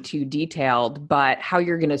and getting too detailed, but how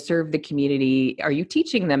you're going to serve the community. Are you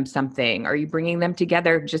teaching them something? Are you bringing them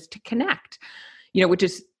together just to connect? Which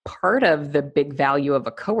is part of the big value of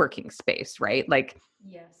a co-working space, right? Like,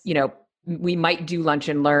 yes. We might do lunch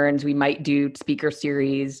and learns, we might do speaker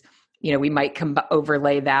series, we might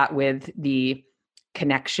overlay that with the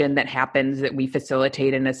connection that happens that we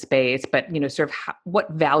facilitate in a space, but, sort of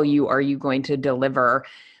what value are you going to deliver?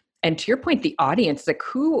 And to your point, the audience, like,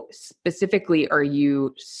 who specifically are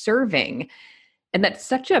you serving? And that's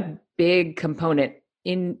such a big component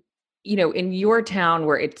in your town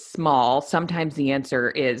where it's small. Sometimes the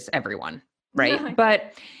answer is everyone, right?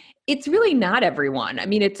 But it's really not everyone. I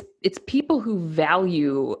mean, it's people who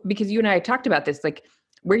value, because you and I talked about this, like,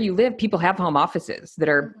 where you live, people have home offices that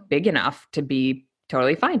are big enough to be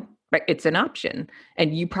totally fine. Right. It's an option.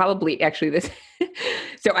 And you probably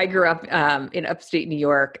so I grew up in upstate New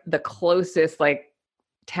York. The closest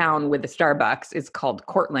town with a Starbucks is called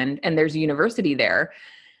Cortland, and there's a university there.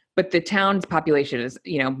 But the town's population is,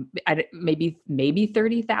 maybe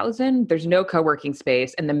 30,000. There's no co-working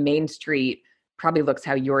space, and the main street probably looks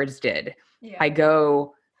how yours did. Yeah.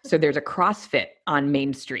 So there's a CrossFit on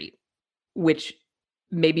Main Street, which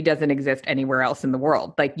maybe doesn't exist anywhere else in the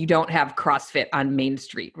world. Like, you don't have CrossFit on Main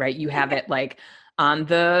Street, right? You have it on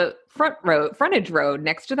the frontage road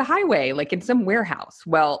next to the highway, like in some warehouse.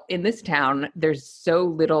 Well, in this town, there's so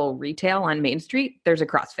little retail on Main Street, there's a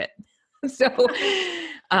CrossFit. So,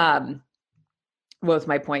 what was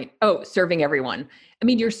my point? Oh, serving everyone. I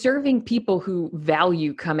mean, you're serving people who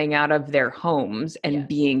value coming out of their homes and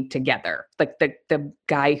being together. Like the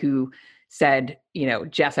guy who said,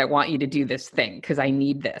 Jess, I want you to do this thing because I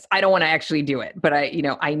need this. I don't want to actually do it, but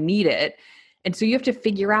I need it. And so you have to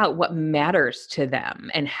figure out what matters to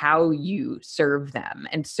them and how you serve them.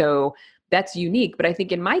 And so that's unique. But I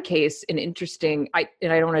think in my case, I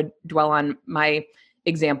don't want to dwell on my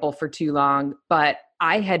example for too long, but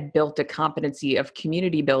I had built a competency of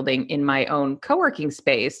community building in my own co-working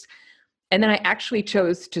space. And then I actually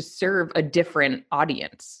chose to serve a different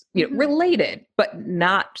audience, related, but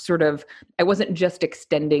not I wasn't just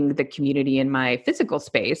extending the community in my physical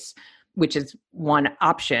space, which is one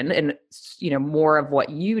option. And, more of what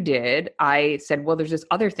you did, I said, well, there's this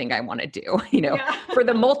other thing I want to do, for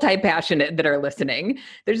the multi-passionate that are listening,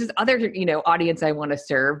 there's this other, audience I want to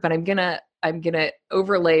serve, but I'm going to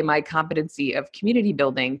overlay my competency of community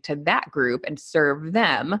building to that group and serve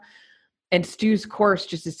them. And Stu's course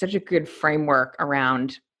just is such a good framework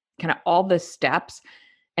around kind of all the steps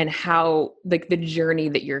and how the journey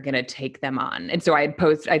that you're going to take them on. And so I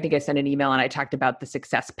think I sent an email and I talked about the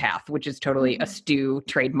success path, which is totally a Stu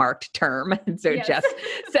trademarked term. And so Jess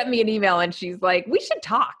sent me an email and she's like, we should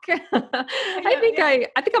talk. I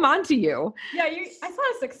think I'm on to you. Yeah. I saw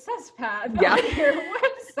a success path on your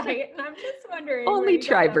website, and I'm just wondering. Only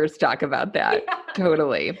Tribers talk about that. Yeah.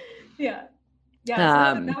 Totally. Yeah.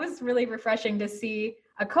 Yeah, so that was really refreshing to see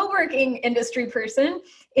a co-working industry person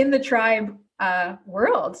in the tribe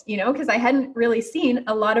world, because I hadn't really seen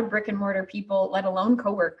a lot of brick and mortar people, let alone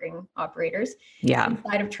co-working operators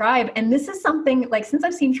inside of Tribe. And this is something like, since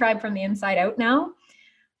I've seen Tribe from the inside out now,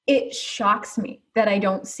 it shocks me that I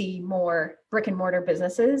don't see more brick and mortar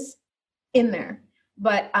businesses in there.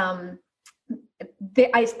 But I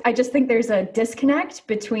just think there's a disconnect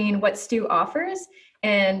between what Stu offers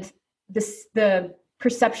and the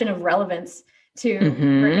perception of relevance to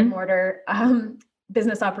brick and mortar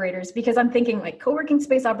business operators, because I'm thinking like co-working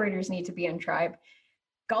space operators need to be in Tribe,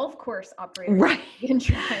 golf course operators need to be in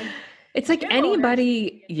Tribe. It's like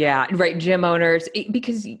anybody, gym owners,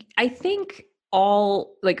 because I think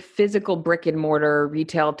all like physical brick and mortar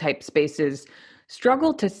retail type spaces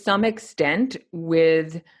struggle to some extent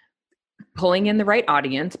with pulling in the right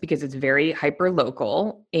audience because it's very hyper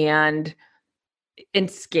local and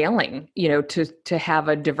scaling, to have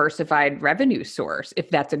a diversified revenue source, if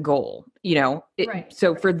that's a goal,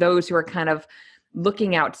 So for those who are kind of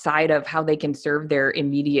looking outside of how they can serve their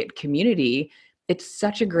immediate community, it's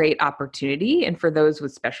such a great opportunity. And for those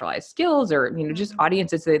with specialized skills or, just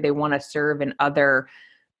audiences that they want to serve in other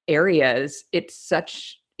areas, it's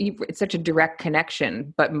such a direct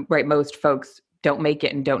connection, but most folks don't make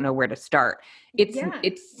it and don't know where to start.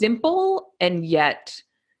 It's simple and yet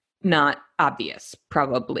not obvious,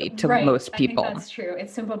 probably to most people. I think that's true.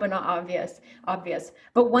 It's simple but not obvious.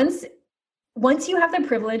 But once you have the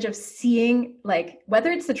privilege of seeing, like,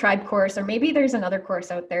 whether it's the Tribe course or maybe there's another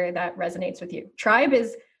course out there that resonates with you. Tribe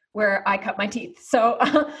is where I cut my teeth. So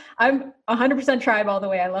I'm 100% Tribe all the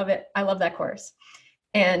way. I love it. I love that course.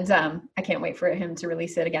 And I can't wait for him to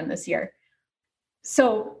release it again this year.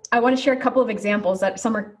 So I want to share a couple of examples that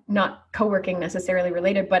some are not co-working necessarily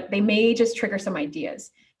related, but they may just trigger some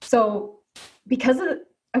ideas. So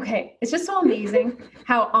it's just so amazing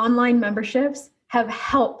how online memberships have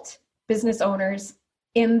helped business owners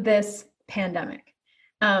in this pandemic,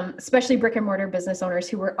 especially brick and mortar business owners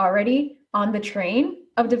who were already on the train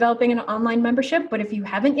of developing an online membership. But if you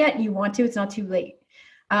haven't yet, you want to, it's not too late.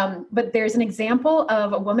 But there's an example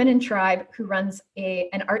of a woman in Tribe who runs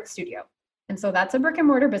an art studio. And so that's a brick and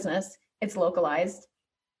mortar business. It's localized,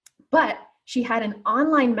 but she had an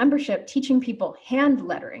online membership teaching people hand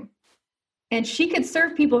lettering, and she could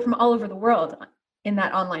serve people from all over the world in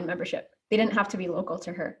that online membership. They didn't have to be local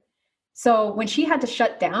to her. So when she had to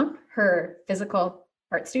shut down her physical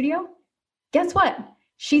art studio, guess what?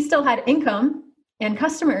 She still had income and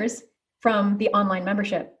customers from the online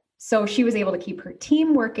membership. So she was able to keep her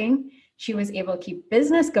team working. She was able to keep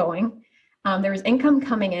business going. There was income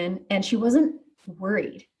coming in and she wasn't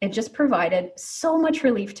worried. It just provided so much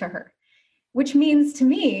relief to her, which means to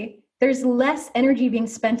me, there's less energy being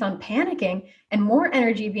spent on panicking and more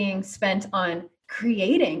energy being spent on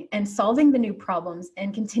creating and solving the new problems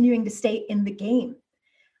and continuing to stay in the game.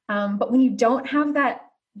 But when you don't have that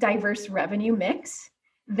diverse revenue mix,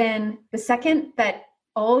 then the second that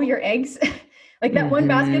all your eggs, like that one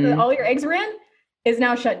basket that all your eggs were in, is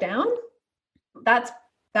now shut down,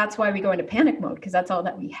 that's why we go into panic mode, because that's all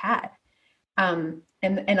that we had. And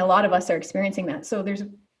a lot of us are experiencing that. So there's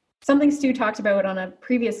something Stu talked about on a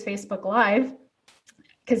previous Facebook Live,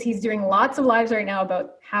 because he's doing lots of lives right now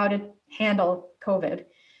about how to handle COVID.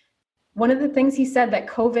 One of the things he said that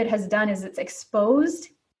COVID has done is it's exposed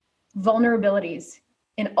vulnerabilities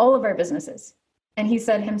in all of our businesses. And he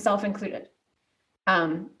said, himself included.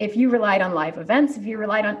 If you relied on live events, if you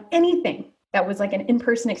relied on anything that was like an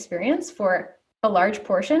in-person experience for a large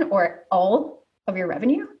portion or all of your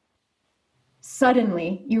revenue,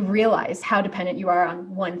 suddenly you realize how dependent you are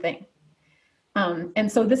on one thing.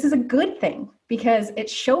 And so this is a good thing because it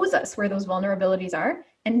shows us where those vulnerabilities are.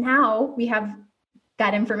 And now we have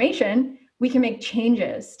that information, we can make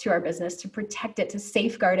changes to our business to protect it, to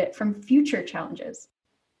safeguard it from future challenges.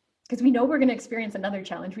 Because we know we're going to experience another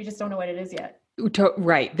challenge. We just don't know what it is yet.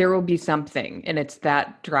 Right. There will be something, and it's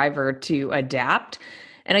that driver to adapt.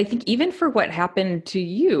 And I think even for what happened to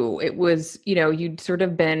you, it was, you'd sort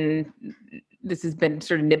of been, this has been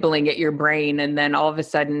sort of nibbling at your brain. And then all of a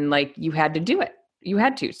sudden, like, you had to do it. You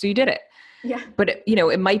had to. So you did it. Yeah. But,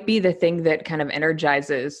 it might be the thing that kind of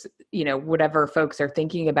energizes, whatever folks are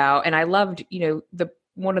thinking about. And I loved,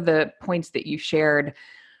 one of the points that you shared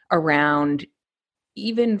around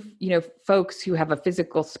even, folks who have a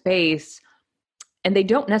physical space and they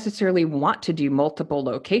don't necessarily want to do multiple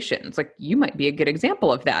locations. Like, you might be a good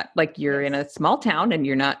example of that. Like, you're in a small town and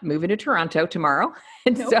you're not moving to Toronto tomorrow.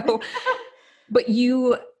 And so, but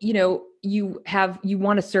you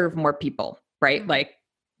want to serve more people, right? Mm-hmm. Like,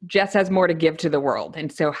 Jess has more to give to the world.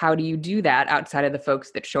 And so how do you do that outside of the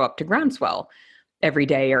folks that show up to Groundswell? every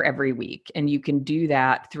day or every week. And you can do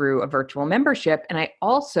that through a virtual membership. And I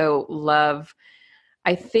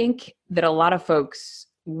think that a lot of folks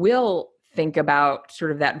will think about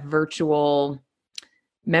sort of that virtual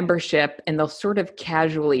membership and they'll sort of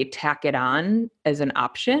casually tack it on as an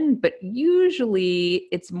option. But usually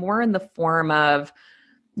it's more in the form of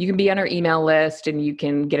you can be on our email list and you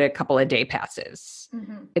can get a couple of day passes.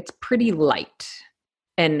 Mm-hmm. It's pretty light.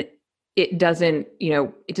 And it doesn't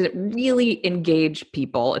really engage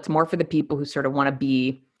people. It's more for the people who sort of want to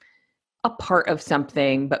be a part of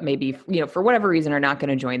something, but maybe, for whatever reason are not going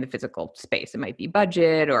to join the physical space. It might be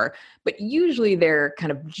budget but usually they're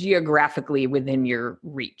kind of geographically within your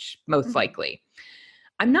reach, most likely.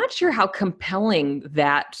 I'm not sure how compelling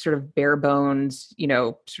that sort of bare bones,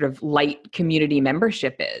 sort of light community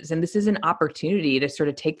membership is. And this is an opportunity to sort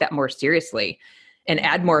of take that more seriously and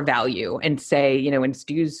add more value and say, in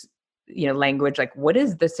Stu's, language, like, what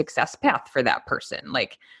is the success path for that person?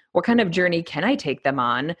 Like, what kind of journey can I take them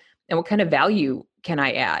on? And what kind of value can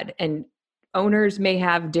I add? And owners may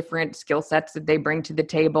have different skill sets that they bring to the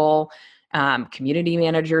table. Community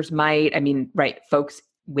managers might, folks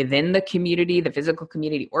within the community, the physical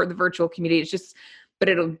community or the virtual community.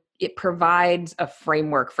 It provides a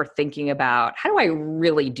framework for thinking about how do I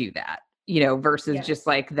really do that? Versus just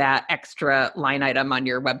like that extra line item on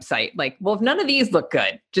your website. Like, well, if none of these look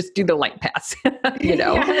good, just do the light pass,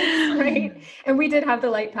 Yes, right. And we did have the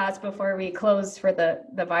light pass before we closed for the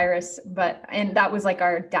virus, and that was like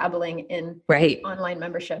our dabbling in online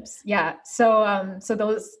memberships. Yeah. So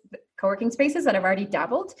those co-working spaces that have already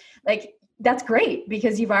dabbled, like, that's great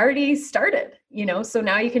because you've already started, so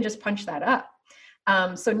now you can just punch that up.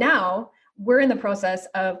 So now we're in the process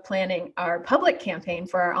of planning our public campaign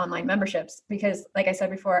for our online memberships because, like I said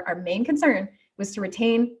before, our main concern was to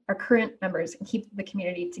retain our current members and keep the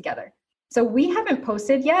community together. So we haven't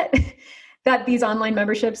posted yet that these online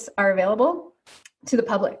memberships are available to the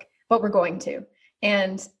public, but we're going to.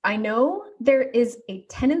 And I know there is a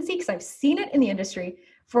tendency, because I've seen it in the industry,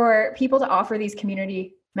 for people to offer these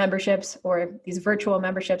community memberships or these virtual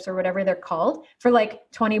memberships or whatever they're called for like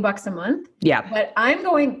 $20 a month. Yeah. But I'm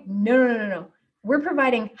going, no. We're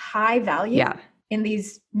providing high value in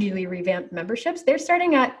these newly revamped memberships. They're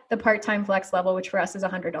starting at the part-time flex level, which for us is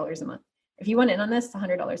 $100 a month. If you want in on this, it's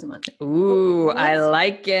 $100 a month. Ooh, I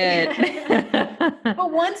like it.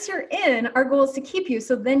 But once you're in, our goal is to keep you.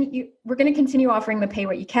 So then we're going to continue offering the pay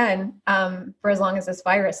what you can for as long as this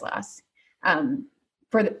virus lasts.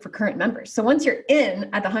 For current members. So once you're in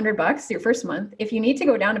at the $100 your first month, if you need to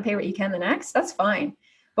go down to pay what you can the next, that's fine.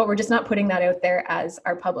 But we're just not putting that out there as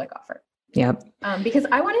our public offer. Yep. Because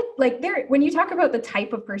I wanted, when you talk about the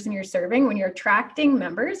type of person you're serving, when you're attracting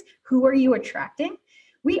members, who are you attracting?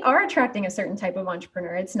 We are attracting a certain type of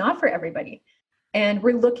entrepreneur. It's not for everybody. And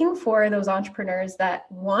we're looking for those entrepreneurs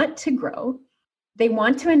that want to grow. They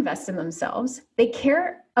want to invest in themselves. They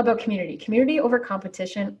care about community over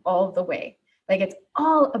competition all the way. Like, it's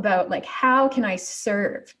all about like, how can I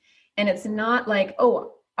serve? And it's not like,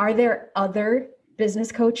 oh, are there other business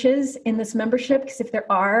coaches in this membership? Because if there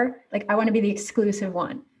are, like, I want to be the exclusive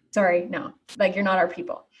one. Sorry, no, like, you're not our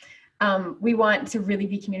people. We want to really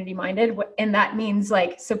be community minded. And that means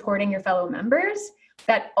like supporting your fellow members.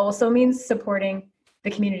 That also means supporting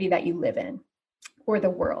the community that you live in or the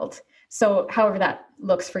world. So however that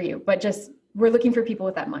looks for you, but just, we're looking for people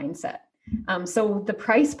with that mindset. So the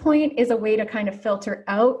price point is a way to kind of filter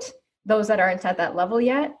out those that aren't at that level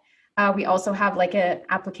yet. We also have like an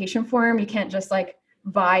application form. You can't just like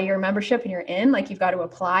buy your membership and you're in, like, you've got to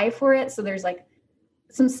apply for it. So there's like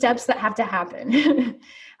some steps that have to happen.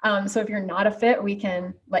 So if you're not a fit, we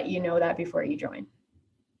can let you know that before you join.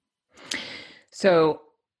 So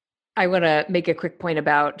I want to make a quick point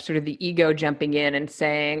about sort of the ego jumping in and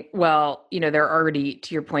saying, well, there are already,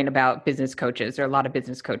 to your point about business coaches, there are a lot of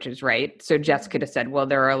business coaches, right? So Jess could have said, well,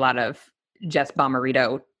 there are a lot of Jess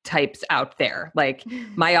Bomarito types out there. Like,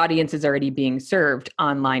 my audience is already being served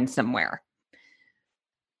online somewhere.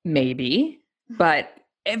 Maybe, but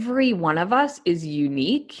every one of us is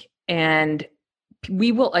unique, and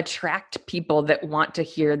we will attract people that want to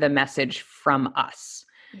hear the message from us.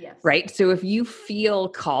 Yes. Right. So if you feel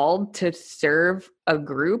called to serve a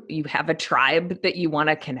group, you have a tribe that you want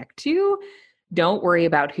to connect to, don't worry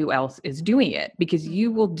about who else is doing it, because you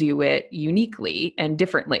will do it uniquely and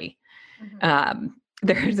differently.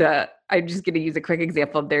 Mm-hmm. I'm just going to use a quick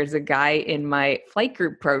example. There's a guy in my flight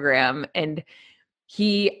group program, and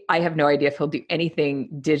I have no idea if he'll do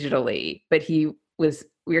anything digitally, but we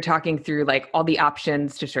were talking through like all the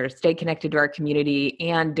options to sort of stay connected to our community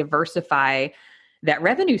and diversify that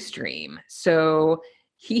revenue stream. So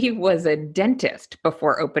he was a dentist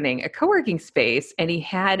before opening a co-working space, and he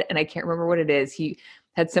had, and I can't remember what it is, he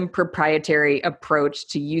had some proprietary approach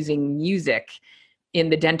to using music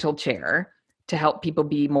in the dental chair to help people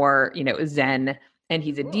be more, zen. And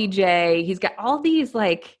he's a DJ. He's got all these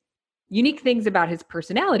like unique things about his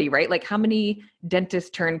personality, right? Like how many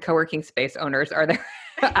dentist turned co-working space owners are there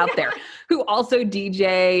out there who also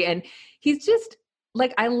DJ? And he's just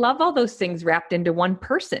like, I love all those things wrapped into one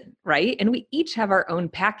person, right? And we each have our own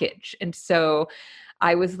package. And so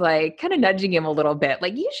I was like kind of nudging him a little bit,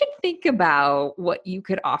 like, you should think about what you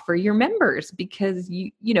could offer your members, because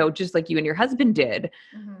just like you and your husband did,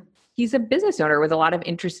 he's a business owner with a lot of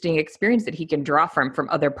interesting experience that he can draw from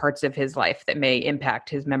other parts of his life that may impact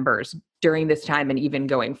his members during this time and even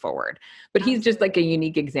going forward. But he's just like a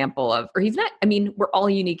unique example of, or he's not, I mean, we're all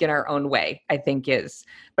unique in our own way, I think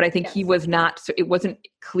but I think he was not, so it wasn't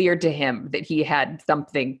clear to him that he had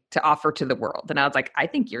something to offer to the world. And I was like, I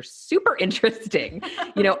think you're super interesting.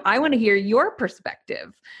 I want to hear your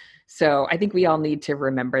perspective. So I think we all need to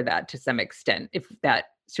remember that to some extent, if that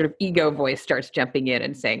sort of ego voice starts jumping in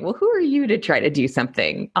and saying, well, who are you to try to do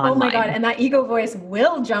something online? Oh my God. And that ego voice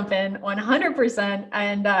will jump in 100%.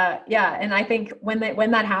 And and I think when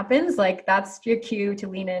that happens, like that's your cue to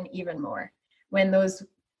lean in even more. When those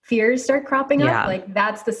fears start cropping up, like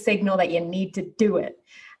that's the signal that you need to do it.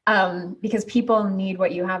 Because people need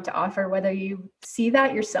what you have to offer, whether you see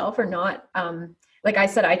that yourself or not. Like I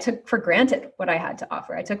said, I took for granted what I had to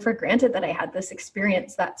offer. I took for granted that I had this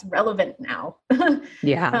experience that's relevant now.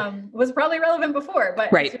 Was probably relevant before,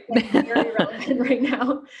 but right. It's very relevant right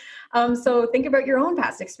now. So think about your own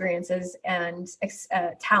past experiences and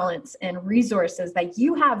talents and resources that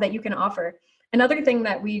you have that you can offer. Another thing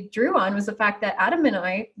that we drew on was the fact that Adam and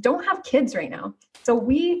I don't have kids right now. So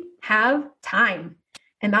we have time,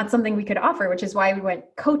 and that's something we could offer, which is why we went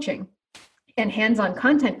coaching and hands-on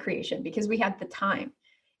content creation, because we had the time.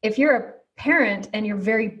 If you're a parent and you're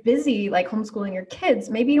very busy, like homeschooling your kids,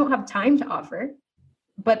 maybe you don't have time to offer,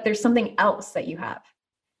 but there's something else that you have.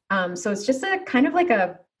 So it's just a kind of like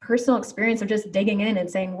a personal experience of just digging in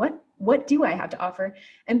and saying, what do I have to offer?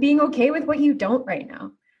 And being okay with what you don't right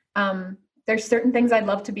now. There's certain things I'd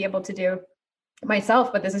love to be able to do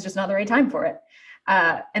myself, but this is just not the right time for it.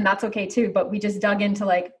 And that's okay too. But we just dug into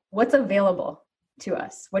like, what's available to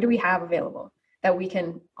us? What do we have available that we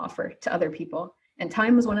can offer to other people? And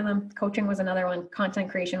time was one of them. Coaching was another one. Content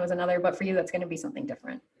creation was another. But for you, that's going to be something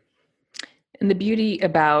different. And the beauty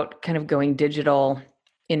about kind of going digital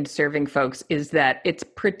in serving folks is that it's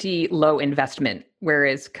pretty low investment,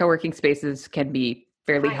 whereas co-working spaces can be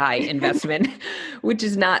fairly high investment, which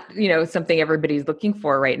is not, something everybody's looking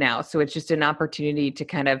for right now. So it's just an opportunity to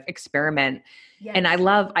kind of experiment. Yes. And I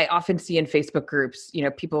often see in Facebook groups,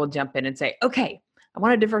 people will jump in and say, okay, I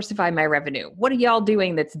want to diversify my revenue. What are y'all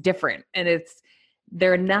doing that's different? And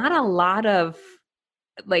there are not a lot of,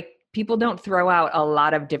 like, people don't throw out a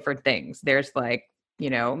lot of different things. There's like,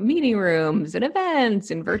 meeting rooms and events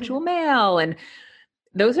and virtual mail. And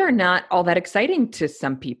those are not all that exciting to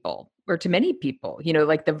some people or to many people.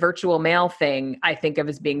 Like the virtual mail thing, I think of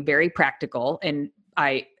as being very practical. And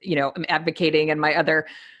I, am advocating in my other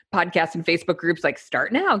podcasts and Facebook groups, like,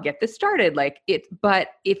 start now, get this started. But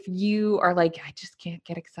if you are like, I just can't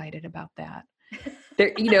get excited about that.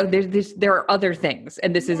 There are other things.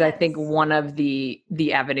 And this is, I think, one of the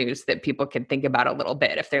avenues that people can think about a little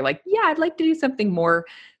bit. If they're like, yeah, I'd like to do something more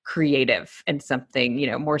creative and something,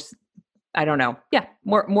 more, I don't know. Yeah.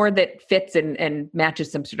 More that fits and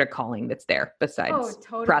matches some sort of calling that's there besides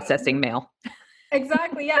processing mail.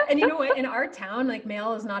 Exactly. Yeah. And you know what? In our town, like,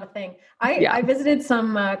 mail is not a thing. I visited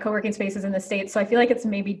some co-working spaces in the States, so I feel like it's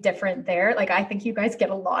maybe different there. Like, I think you guys get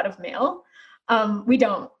a lot of mail. We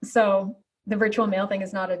don't. So the virtual mail thing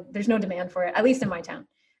is there's no demand for it, at least in my town.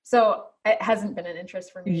 So it hasn't been an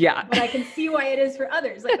interest for me. Yeah. But I can see why it is for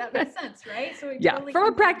others. Like, that makes sense, right? So from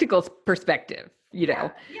a practical perspective, Yeah.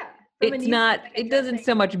 It's not, it doesn't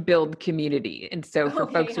so much build community. And so for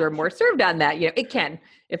folks who are more served on that, it can,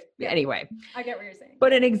 anyway. I get what you're saying.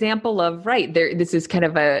 But an example of, this is kind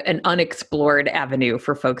of an unexplored avenue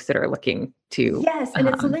for folks that are looking to. Yes. And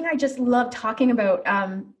it's something I just love talking about,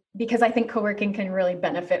 because I think co-working can really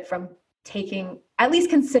benefit from at least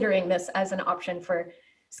considering this as an option for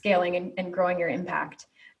scaling and growing your impact.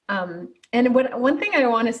 And one thing I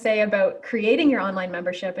want to say about creating your online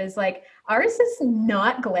membership is, like, ours is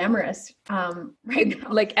not glamorous right now.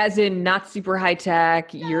 Like, as in not super high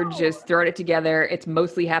tech, no. You're just throwing it together. It's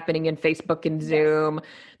mostly happening in Facebook and Zoom. Yes.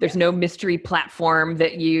 There's no mystery platform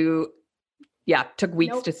that you took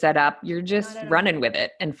weeks to set up. You're just running with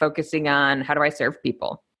it and focusing on, how do I serve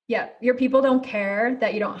people? Yeah, your people don't care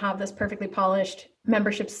that you don't have this perfectly polished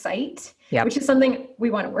membership site, Yep. which is something we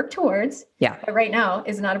want to work towards. Yeah. But right now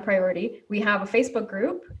is not a priority. We have a Facebook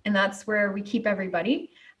group, and that's where we keep everybody.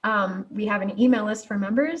 We have an email list for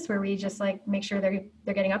members where we just like make sure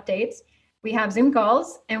they're getting updates. We have Zoom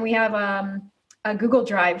calls, and we have a Google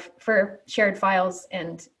Drive for shared files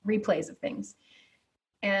and replays of things.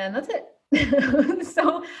 And that's it.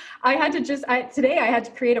 So today I had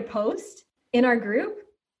to create a post in our group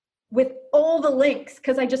with all the links,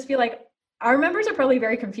 because I just feel like our members are probably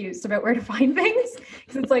very confused about where to find things.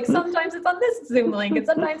 Because it's like, sometimes it's on this Zoom link, and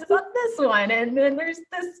sometimes it's on this one. And then there's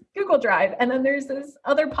this Google Drive. And then there's this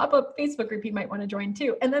other pop-up Facebook group you might want to join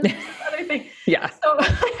too. And then there's this other thing. Yeah. So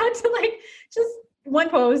I had to like just one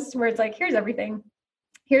post where it's like, here's everything.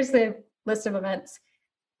 Here's the list of events.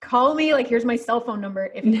 Call me, like, here's my cell phone number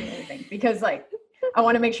if you need anything, because like, I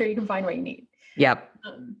want to make sure you can find what you need. Yep.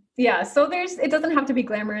 Yeah. So it doesn't have to be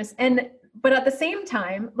glamorous. But at the same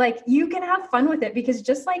time, like, you can have fun with it, because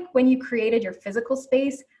just like when you created your physical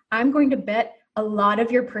space, I'm going to bet a lot of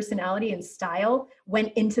your personality and style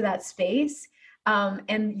went into that space.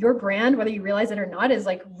 And your brand, whether you realize it or not, is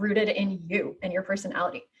like rooted in you and your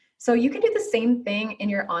personality. So you can do the same thing in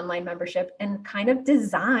your online membership and kind of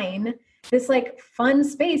design this like fun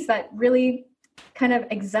space that really kind of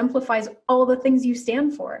exemplifies all the things you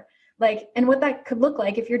stand for. Like, and what that could look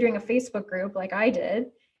like if you're doing a Facebook group like I did,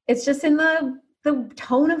 it's just in the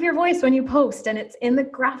tone of your voice when you post, and it's in the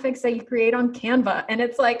graphics that you create on Canva, and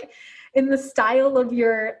it's like in the style of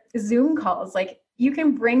your Zoom calls. Like, you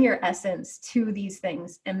can bring your essence to these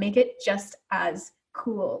things and make it just as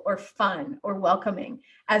cool or fun or welcoming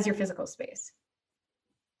as your physical space.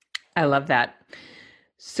 I love that.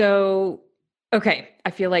 So, okay, I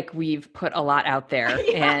feel like we've put a lot out there,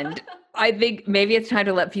 Yeah. and I think maybe it's time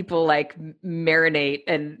to let people like marinate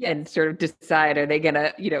and sort of decide, are they going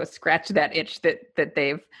to, scratch that itch that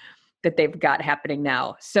they've got happening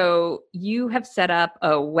now. So you have set up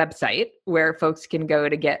a website where folks can go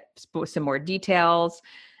to get some more details.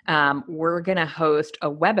 We're going to host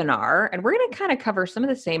a webinar, and we're going to kind of cover some of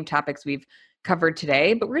the same topics we've covered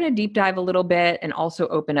today, but we're going to deep dive a little bit and also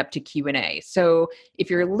open up to Q&A. So if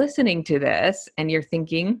you're listening to this and you're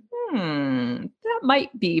thinking, that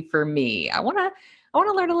might be for me, I want to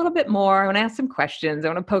learn a little bit more, I want to ask some questions, I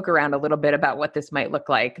want to poke around a little bit about what this might look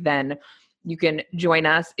like, then you can join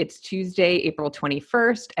us. It's Tuesday, April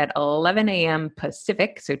 21st at 11 a.m.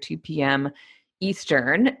 Pacific, so 2 p.m.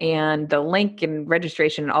 Eastern. And the link and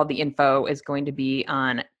registration and all the info is going to be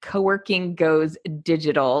on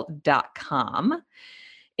coworkinggoesdigital.com.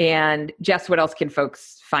 And Jess, what else can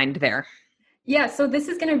folks find there? Yeah, so this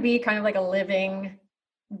is going to be kind of like a living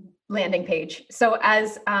landing page. So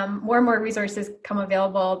as more and more resources come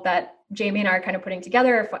available that Jamie and I are kind of putting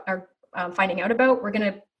together or finding out about, we're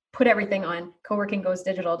going to put everything on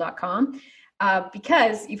coworkinggoesdigital.com.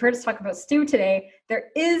 Because you've heard us talk about Stu today, there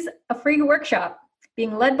is a free workshop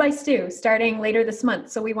being led by Stu starting later this month.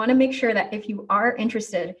 So we want to make sure that if you are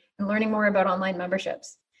interested in learning more about online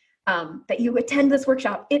memberships, that you attend this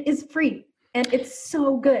workshop. It is free and it's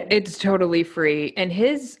so good. It's totally free. And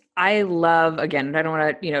I love, again, I don't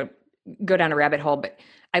want to, go down a rabbit hole, but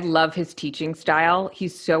I love his teaching style.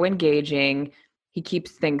 He's so engaging. He keeps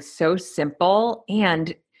things so simple.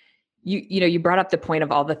 And you brought up the point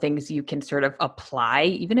of all the things you can sort of apply,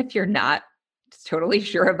 even if you're not totally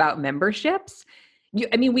sure about memberships.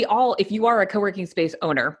 We all, if you are a co-working space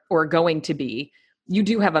owner or going to be, you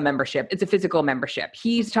do have a membership. It's a physical membership.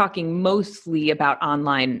 He's talking mostly about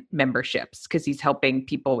online memberships because he's helping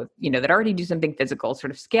people with, that already do something physical, sort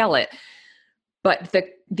of scale it. But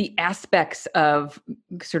the aspects of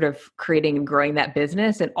sort of creating and growing that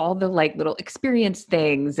business and all the like little experience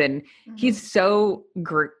things. And he's so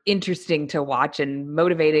interesting to watch and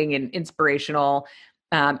motivating and inspirational.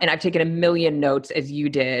 And I've taken a million notes as you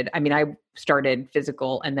did. I started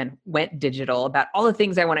physical and then went digital about all the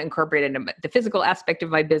things I want to incorporate into the physical aspect of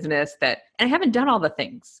my business and I haven't done all the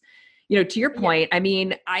things, to your point.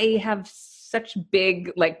 Yeah. I have such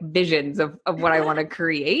big like visions of what I want to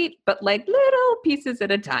create, but like little pieces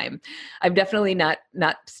at a time. I'm definitely not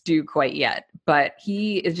Stu quite yet, but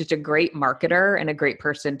he is just a great marketer and a great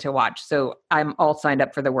person to watch. So I'm all signed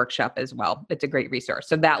up for the workshop as well. It's a great resource.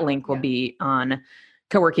 So that link will be on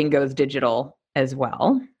Co-working Goes Digital as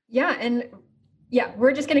well. Yeah. And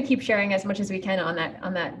we're just going to keep sharing as much as we can on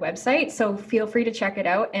that website. So feel free to check it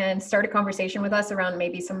out and start a conversation with us around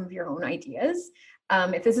maybe some of your own ideas.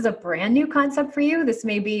 If this is a brand new concept for you, this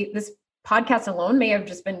podcast alone may have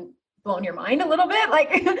just been blown your mind a little bit. Like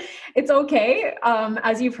it's okay.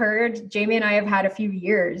 As you've heard, Jamie and I have had a few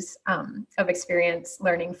years of experience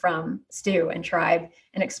learning from Stu and Tribe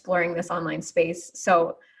and exploring this online space.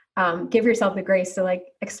 So give yourself the grace to like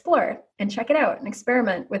explore and check it out and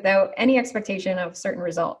experiment without any expectation of certain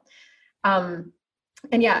result. And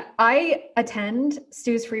yeah, I attend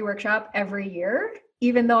Stu's free workshop every year,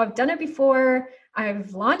 even though I've done it before,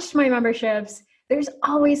 I've launched my memberships, there's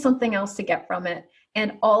always something else to get from it.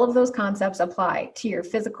 And all of those concepts apply to your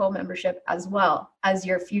physical membership as well as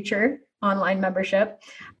your future online membership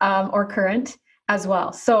or current as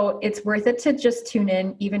well. So it's worth it to just tune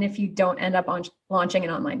in, even if you don't end up on launching an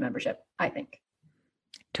online membership, I think.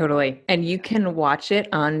 Totally. And you can watch it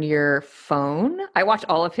on your phone. I watch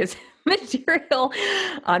all of his material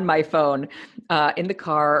on my phone in the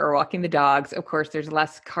car or walking the dogs. Of course, there's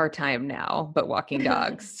less car time now, but walking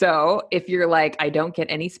dogs. So if you're like, I don't get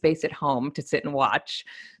any space at home to sit and watch,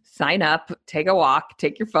 sign up, take a walk,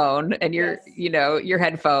 take your phone and your, your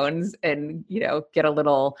headphones and, get a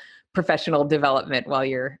little professional development while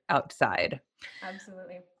you're outside.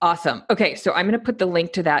 Absolutely. Awesome. Okay. So I'm going to put the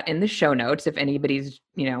link to that in the show notes if anybody's,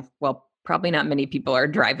 probably not many people are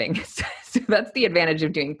driving. So that's the advantage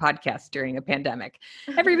of doing podcasts during a pandemic.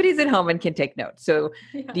 Everybody's at home and can take notes. So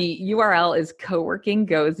the URL is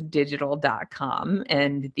coworkinggoesdigital.com,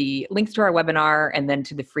 and the links to our webinar and then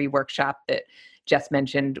to the free workshop that Jess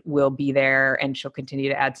mentioned will be there, and she'll continue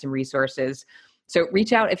to add some resources. So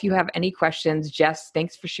reach out if you have any questions. Jess,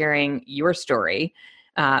 thanks for sharing your story.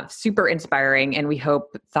 Super inspiring, and we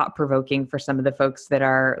hope thought-provoking for some of the folks that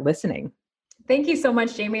are listening. Thank you so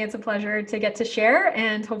much, Jamie. It's a pleasure to get to share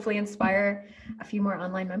and hopefully inspire a few more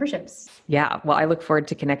online memberships. Yeah. Well, I look forward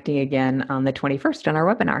to connecting again on the 21st on our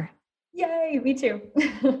webinar. Yay, me too.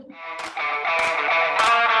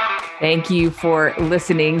 Thank you for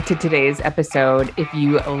listening to today's episode. If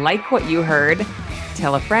you like what you heard,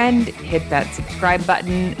 tell a friend, hit that subscribe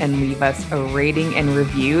button, and leave us a rating and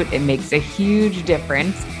review. It makes a huge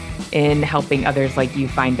difference in helping others like you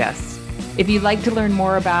find us. If you'd like to learn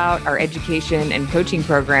more about our education and coaching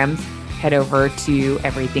programs, head over to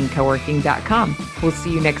everythingcoworking.com. We'll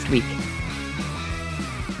see you next week.